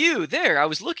 yeah, you there? I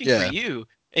was looking for Yeah. you."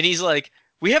 And he's like,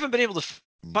 "We haven't been able to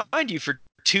find you for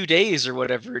 2 days or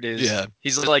whatever it is." Yeah.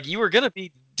 He's like, "You were gonna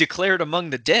be declared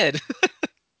among the dead."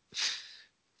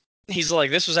 He's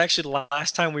like, "This was actually the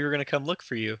last time we were gonna come look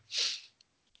for you."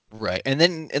 Right. And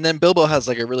then Bilbo has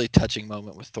like a really touching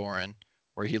moment with Thorin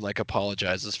where he like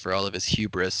apologizes for all of his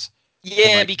hubris and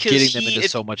Yeah, like because getting them into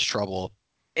so much trouble.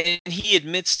 he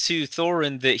admits to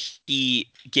Thorin that he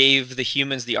gave the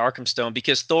humans the Arkham Stone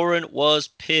because Thorin was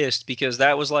pissed because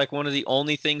that was like one of the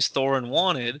only things Thorin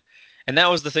wanted. And that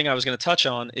was the thing I was going to touch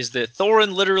on is that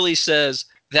Thorin literally says,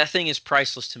 that thing is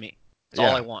priceless to me. It's all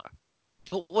I Yeah. want.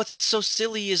 But what's so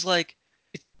silly is like,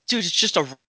 dude, it's just a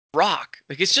rock.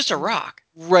 Like, it's just a rock.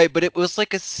 Right, but it was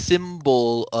like a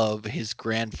symbol of his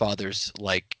grandfather's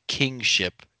like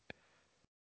kingship.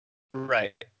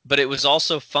 Right. But it was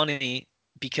also funny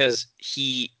because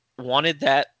he wanted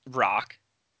that rock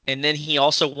and then he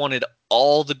also wanted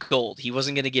all the gold. He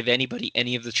wasn't going to give anybody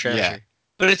any of the Yeah. treasure.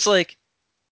 But it's like,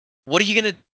 what are you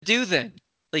going to do then?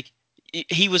 Like,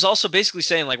 he was also basically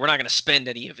saying, like, we're not going to spend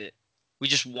any of it. We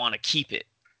just want to keep it.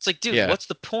 It's like, dude, Yeah. what's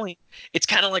the point? It's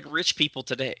kind of like rich people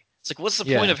today. It's like, what's the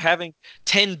point Yeah. of having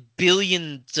 10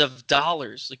 billions of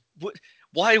dollars? Like, what?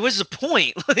 Why was the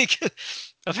point? Like,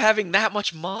 of having that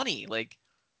much money? Like,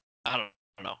 I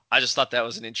don't know. I just thought that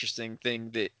was an interesting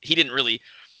thing that he didn't really.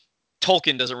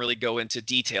 Tolkien doesn't really go into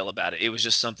detail about it. It was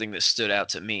just something that stood out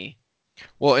to me.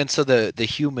 Well, and so the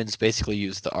humans basically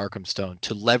use the Arkham Stone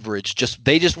to leverage just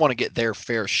they just want to get their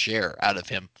fair share out of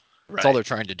him. That's all Right. they're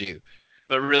trying to do.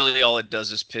 But really, all it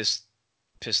does is piss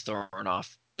Thorin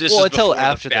off. This Well, is until before the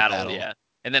after the battle, battle, yeah.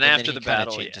 And then and then after he the kind of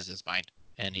battle, yeah, changes his mind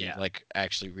and he yeah. like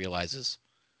actually realizes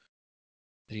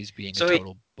that he's being a So he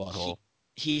total butthole.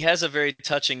 he, he has a very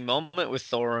touching moment with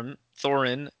Thorin,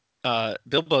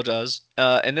 Bilbo does,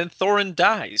 and then Thorin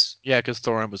dies. Yeah, because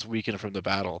Thorin was weakened from the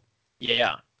battle.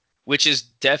 Yeah. which is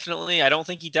definitely. I don't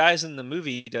think he dies in the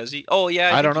movie, does he? Oh yeah,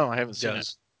 I I think don't he know. I haven't seen it.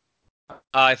 does.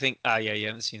 I think. Yeah, you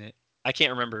haven't seen it. I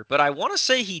can't remember, but I want to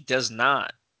say he does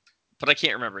not, but I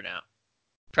can't remember now.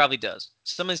 Probably does.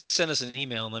 Somebody send us an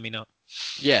email and let me know.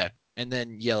 Yeah, and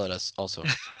then yell at us also.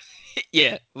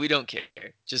 Yeah, we don't care.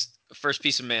 Just first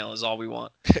piece of mail is all we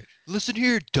want. Listen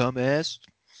here, dumbass.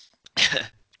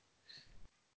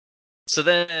 So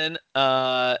then,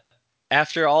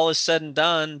 after all is said and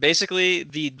done, basically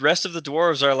the rest of the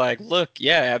dwarves are like, "Look,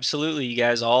 yeah, absolutely, you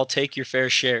guys all take your fair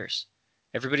shares.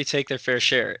 Everybody take their fair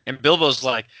share." And Bilbo's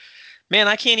like, "Man,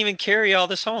 I can't even carry all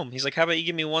this home." He's like, "How about you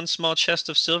give me one small chest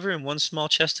of silver and one small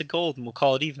chest of gold, and we'll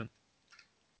call it even."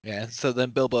 Yeah, so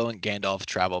then Bilbo and Gandalf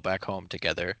travel back home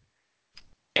together.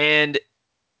 And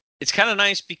it's kind of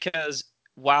nice because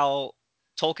while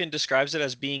Tolkien describes it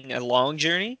as being a long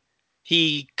journey,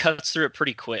 he cuts through it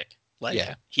pretty quick. Like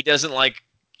Yeah. he doesn't like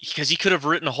because he could have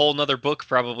written a whole nother book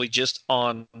probably just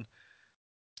on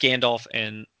Gandalf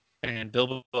and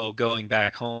Bilbo going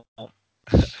back home. I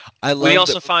We love that.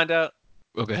 also find out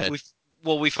Oh, go ahead. we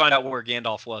we find out where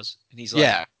Gandalf was, and he's like,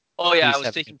 Yeah, "Oh yeah, I he's was having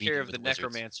a taking care meeting of the with wizards.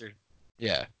 necromancer."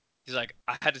 Yeah, He's like,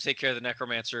 "I had to take care of the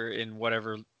necromancer in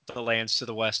whatever the lands to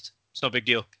the west. It's no big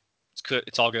deal. It's good.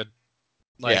 It's all good."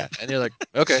 Like, yeah, and you're like,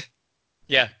 okay.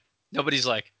 yeah, nobody's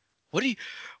like, "What do you,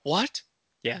 what?"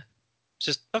 Yeah, it's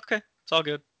just okay. It's all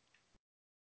good.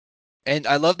 And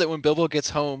I love that when Bilbo gets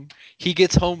home, he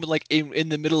gets home like in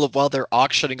the middle of while they're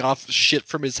auctioning off shit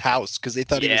from his house because they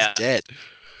thought he was Yeah, dead,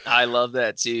 I love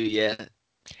that too. Yeah,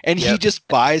 and he yep. just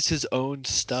buys his own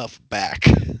stuff back.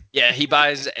 Yeah, he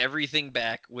buys everything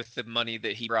back with the money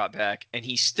that he brought back, and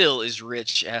he still is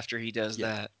rich after he does Yeah,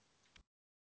 that.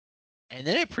 and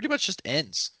then it pretty much just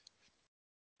ends.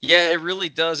 Yeah, it really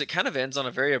does. It kind of ends on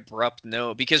a very abrupt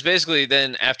note because basically,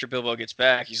 then after Bilbo gets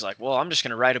back, he's like, "Well, I'm just going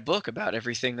to write a book about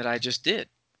everything that I just did.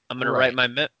 I'm going to write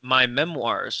Right. my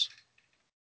memoirs,"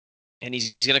 and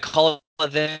he's going to call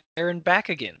it There and Back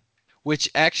Again. Which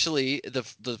actually,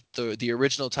 the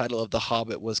original title of The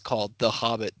Hobbit was called The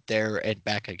Hobbit: There and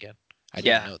Back Again. I didn't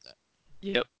Yeah. know that.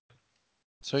 Yep.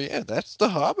 So yeah, that's The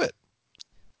Hobbit.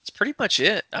 That's pretty much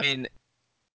it. I mean,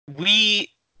 we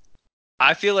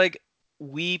I feel like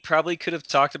we probably could have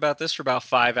talked about this for about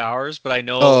 5 hours, but I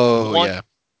know Oh yeah.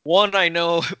 one I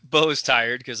know Bo's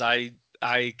tired because I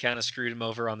kind of screwed him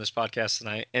over on this podcast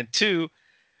tonight, and two,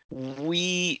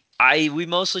 we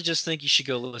mostly just think you should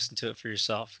go listen to it for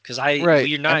yourself because Right.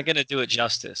 we're not gonna do it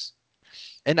justice.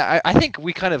 And I think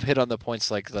we kind of hit on the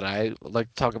points like that I like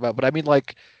to talk about, but I mean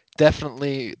like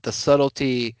definitely the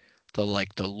subtlety, the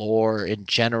lore in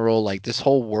general, like this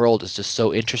whole world is just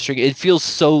so interesting. It feels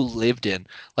so lived in.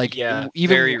 Like Yeah,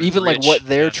 even very even like what rich.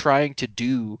 they're Yeah, trying to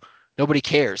do, nobody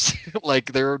cares.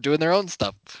 Like they're doing their own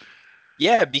stuff.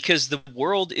 yeah, because the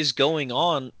world is going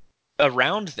on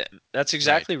around them. That's Right.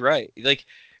 exactly right. Like,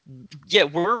 yeah,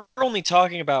 we're only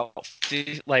talking about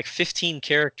like 15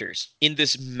 characters in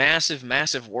this massive,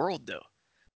 massive world, though.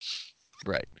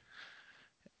 Right.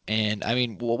 And I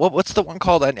mean, what's the one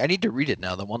called? I need to read it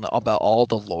now. The one about all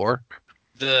the lore,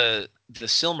 The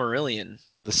Silmarillion.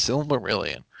 the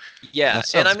Silmarillion. Yeah,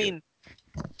 That and I sounds good. mean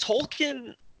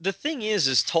Tolkien. The thing is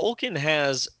Tolkien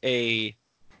has a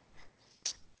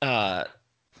uh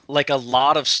like a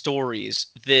lot of stories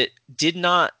that did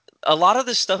not. A lot of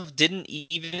this stuff didn't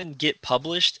even get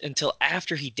published until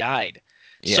after he died.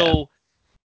 Yeah. So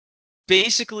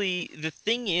basically the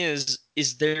thing is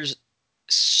there's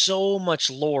so much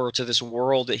lore to this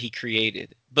world that he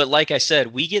created, but like I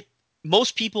said, we get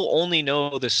most people only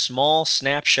know the small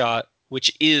snapshot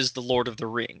which is the Lord of the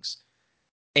Rings,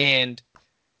 and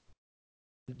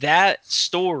that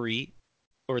story,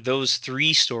 or those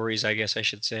three stories I guess I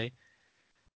should say,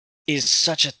 is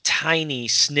such a tiny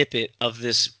snippet of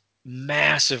this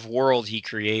massive world he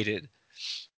created.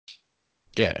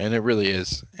 Yeah, and it really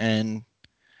is. And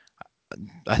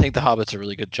I think The Hobbit's a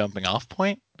really good jumping off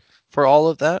point for all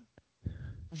of that.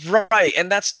 Right, and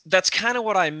that's kind of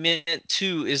what I meant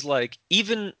too, is like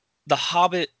even The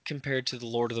Hobbit compared to The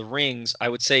Lord of the Rings, I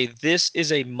would say this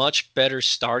is a much better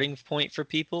starting point for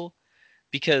people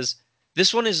because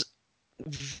this one is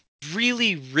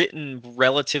really written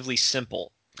relatively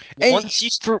simple. And Once you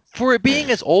for it being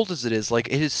as old as it is, like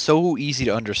it is so easy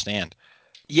to understand.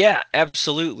 Yeah,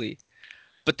 absolutely.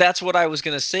 But that's what I was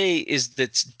going to say is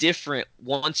that's different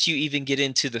once you even get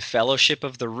into the Fellowship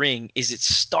of the Ring is it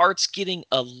starts getting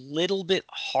a little bit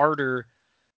harder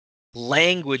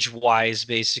language wise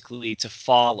basically to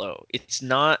follow. It's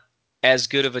not as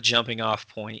good of a jumping off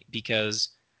point because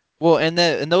Well, and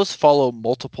those follow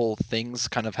multiple things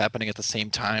kind of happening at the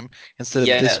same time instead of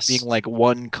this being yes. like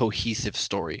one cohesive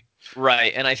story.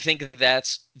 Right, and I think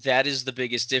that is the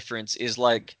biggest difference is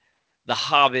like the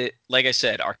Hobbit, like I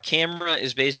said, our camera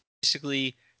is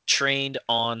basically trained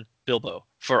on Bilbo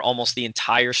for almost the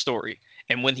entire story.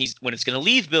 And when it's going to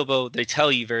leave Bilbo, they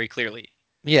tell you very clearly.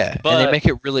 Yeah, and they But make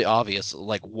it really obvious,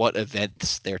 like what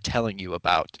events they're telling you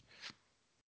about.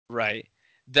 right,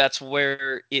 that's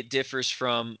where it differs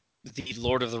from the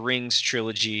Lord of the Rings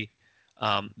trilogy.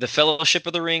 The Fellowship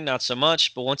of the Ring, not so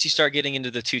much, but once you start getting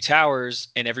into the Two Towers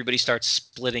and everybody starts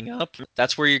splitting up,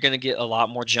 that's where you're going to get a lot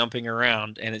more jumping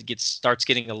around, and it gets starts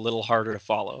getting a little harder to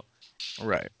follow.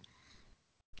 Right.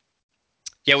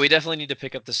 Yeah, we definitely need to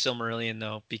pick up the Silmarillion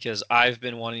though, because I've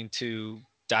been wanting to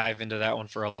dive into that one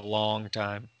for a long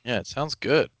time. Yeah, it sounds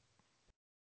good.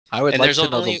 I would And like to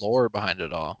know the lore behind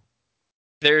it all.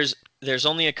 there's there's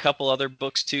only a couple other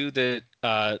books too that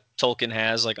Tolkien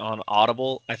has like on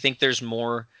Audible. I think there's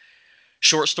more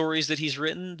short stories that he's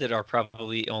written that are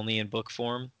probably only in book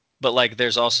form. But like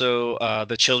there's also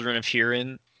The Children of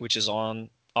Hurin, which is on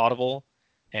Audible,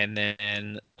 and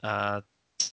then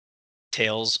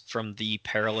Tales from the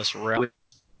Perilous Realm.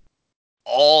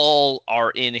 All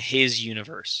are in his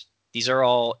universe. These are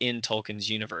all in Tolkien's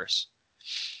universe.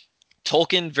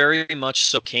 Tolkien very much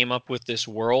so came up with this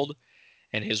world,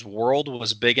 and his world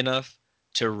was big enough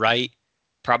to write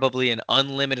probably an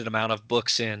unlimited amount of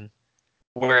books in.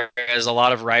 Whereas a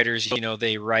lot of writers,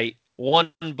 they write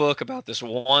one book about this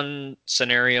one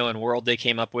scenario and world they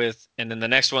came up with, and then the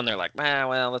next one they're like,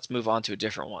 well, let's move on to a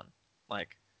different one.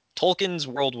 Like Tolkien's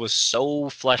world was so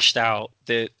fleshed out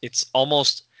that it's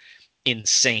almost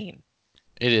insane.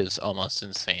 It is almost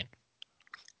insane.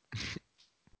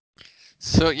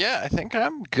 So yeah, I think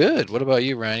I'm good. What about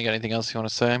you, Ryan? You got anything else you want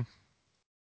to say?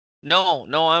 No,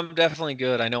 no, I'm definitely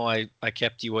good. I know I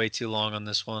kept you way too long on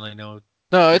this one. I know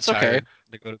No, you're it's okay. tired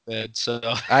to go to bed, so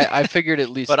I figured at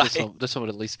least but this one would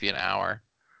at least be an hour.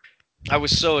 I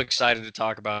was so excited to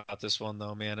talk about this one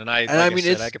though, man. And I And I like I mean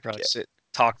said, I it's could probably sit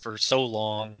talk for so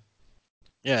long.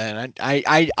 yeah, and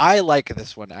I like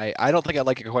this one. I don't think I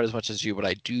like it quite as much as you, but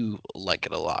I do like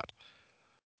it a lot.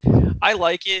 I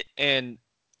like it, and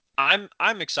I'm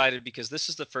excited because this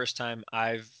is the first time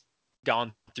I've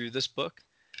gone through this book.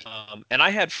 And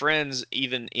I had friends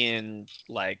even in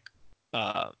like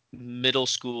middle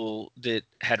school that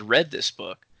had read this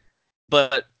book,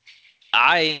 but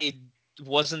I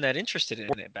wasn't that interested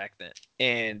in it back then.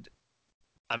 And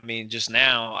I mean, just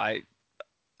now,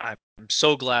 I'm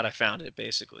so glad I found it.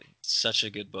 Basically, it's such a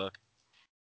good book.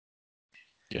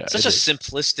 Yeah, Such it a is.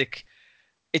 simplistic.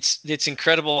 It's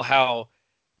incredible how,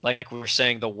 like we were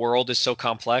saying, the world is so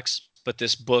complex, but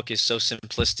this book is so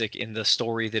simplistic in the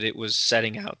story that it was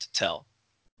setting out to tell.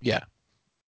 Yeah.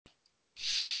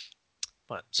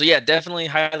 But so yeah, definitely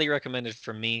highly recommended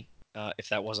from me. If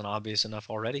that wasn't obvious enough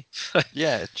already.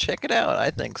 Yeah, check it out. I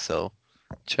think so.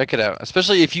 Check it out.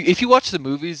 Especially if you watch the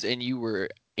movies and you were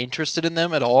interested in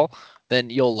them at all, then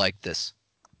you'll like this.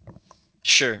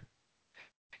 Sure.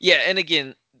 Yeah, and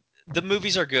again, the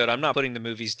movies are good. I'm not putting the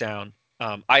movies down.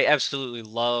 I absolutely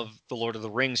love the Lord of the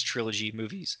Rings trilogy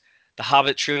movies. The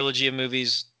Hobbit trilogy of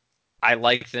movies, I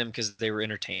like them because they were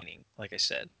entertaining, like I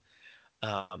said.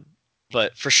 Um,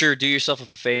 but for sure, do yourself a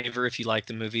favor if you like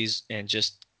the movies and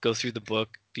just go through the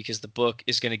book because the book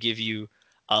is going to give you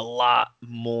a lot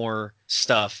more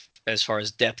stuff as far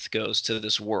as depth goes to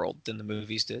this world than the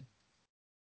movies did.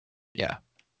 Yeah.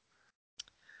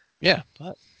 Yeah.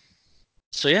 But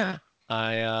so yeah,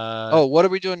 Oh, what are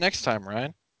we doing next time,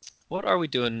 Ryan? what are we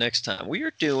doing next time? We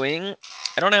are doing.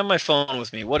 I don't have my phone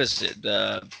with me. What is it?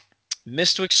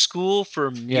 Mistwick School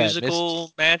for Yeah,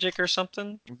 Musical Magic or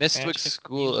something? Mistwick Magic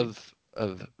School Music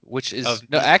of which is of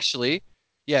no Music. actually,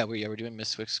 yeah, we're doing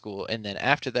Mistwick School, and then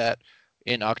after that,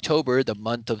 in October, the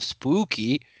month of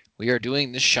spooky, we are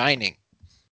doing The Shining.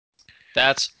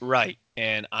 That's right.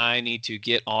 And I need to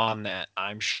get on that,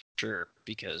 I'm sure,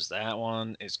 because that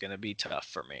one is going to be tough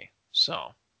for me.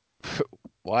 So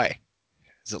Why?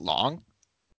 Is it long?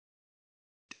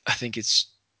 I think it's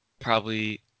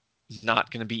probably not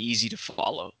going to be easy to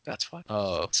follow. That's why.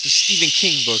 Oh It's a Stephen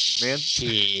King book, man.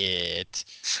 shit!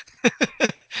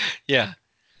 Yeah.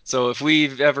 So if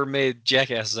we've ever made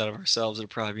jackasses out of ourselves, it'll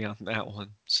probably be on that one.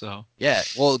 So, Yeah,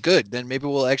 well, good. Then maybe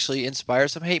we'll actually inspire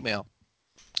some hate mail,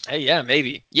 hey, yeah,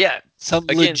 maybe. Yeah. some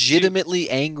Again, too, legitimately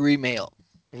angry mail.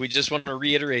 we just want to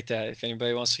reiterate that if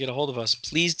anybody wants to get a hold of us,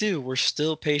 please do. We're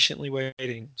still patiently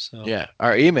waiting. So, Yeah,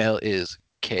 our email is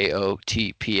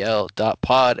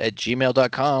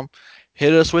kotpl.pod@gmail.com.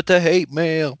 Hit us with the hate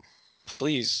mail.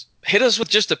 please hit us with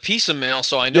just a piece of mail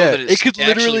so I know Yeah, that it could it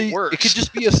actually it could works.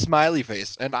 just be a smiley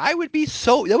face, and I would be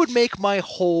that would make my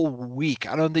whole week.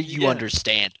 I don't think you Yeah.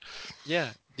 understand.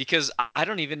 Yeah. because I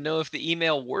don't even know if the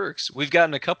email works. We've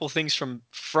gotten a couple things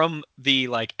from the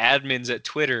like admins at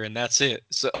Twitter, and that's it.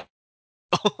 So,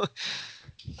 but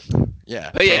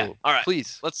Yeah. yeah, So all right.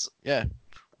 please, Let's yeah,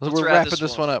 let's we're wrap wrapping this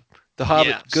this one. one up. The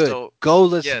Yeah. Hobbit, good. So Go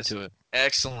listen yes, to it.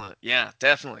 excellent. Yeah,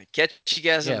 definitely. Catch you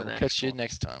guys in Yeah, the we'll next catch you one.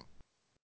 next time.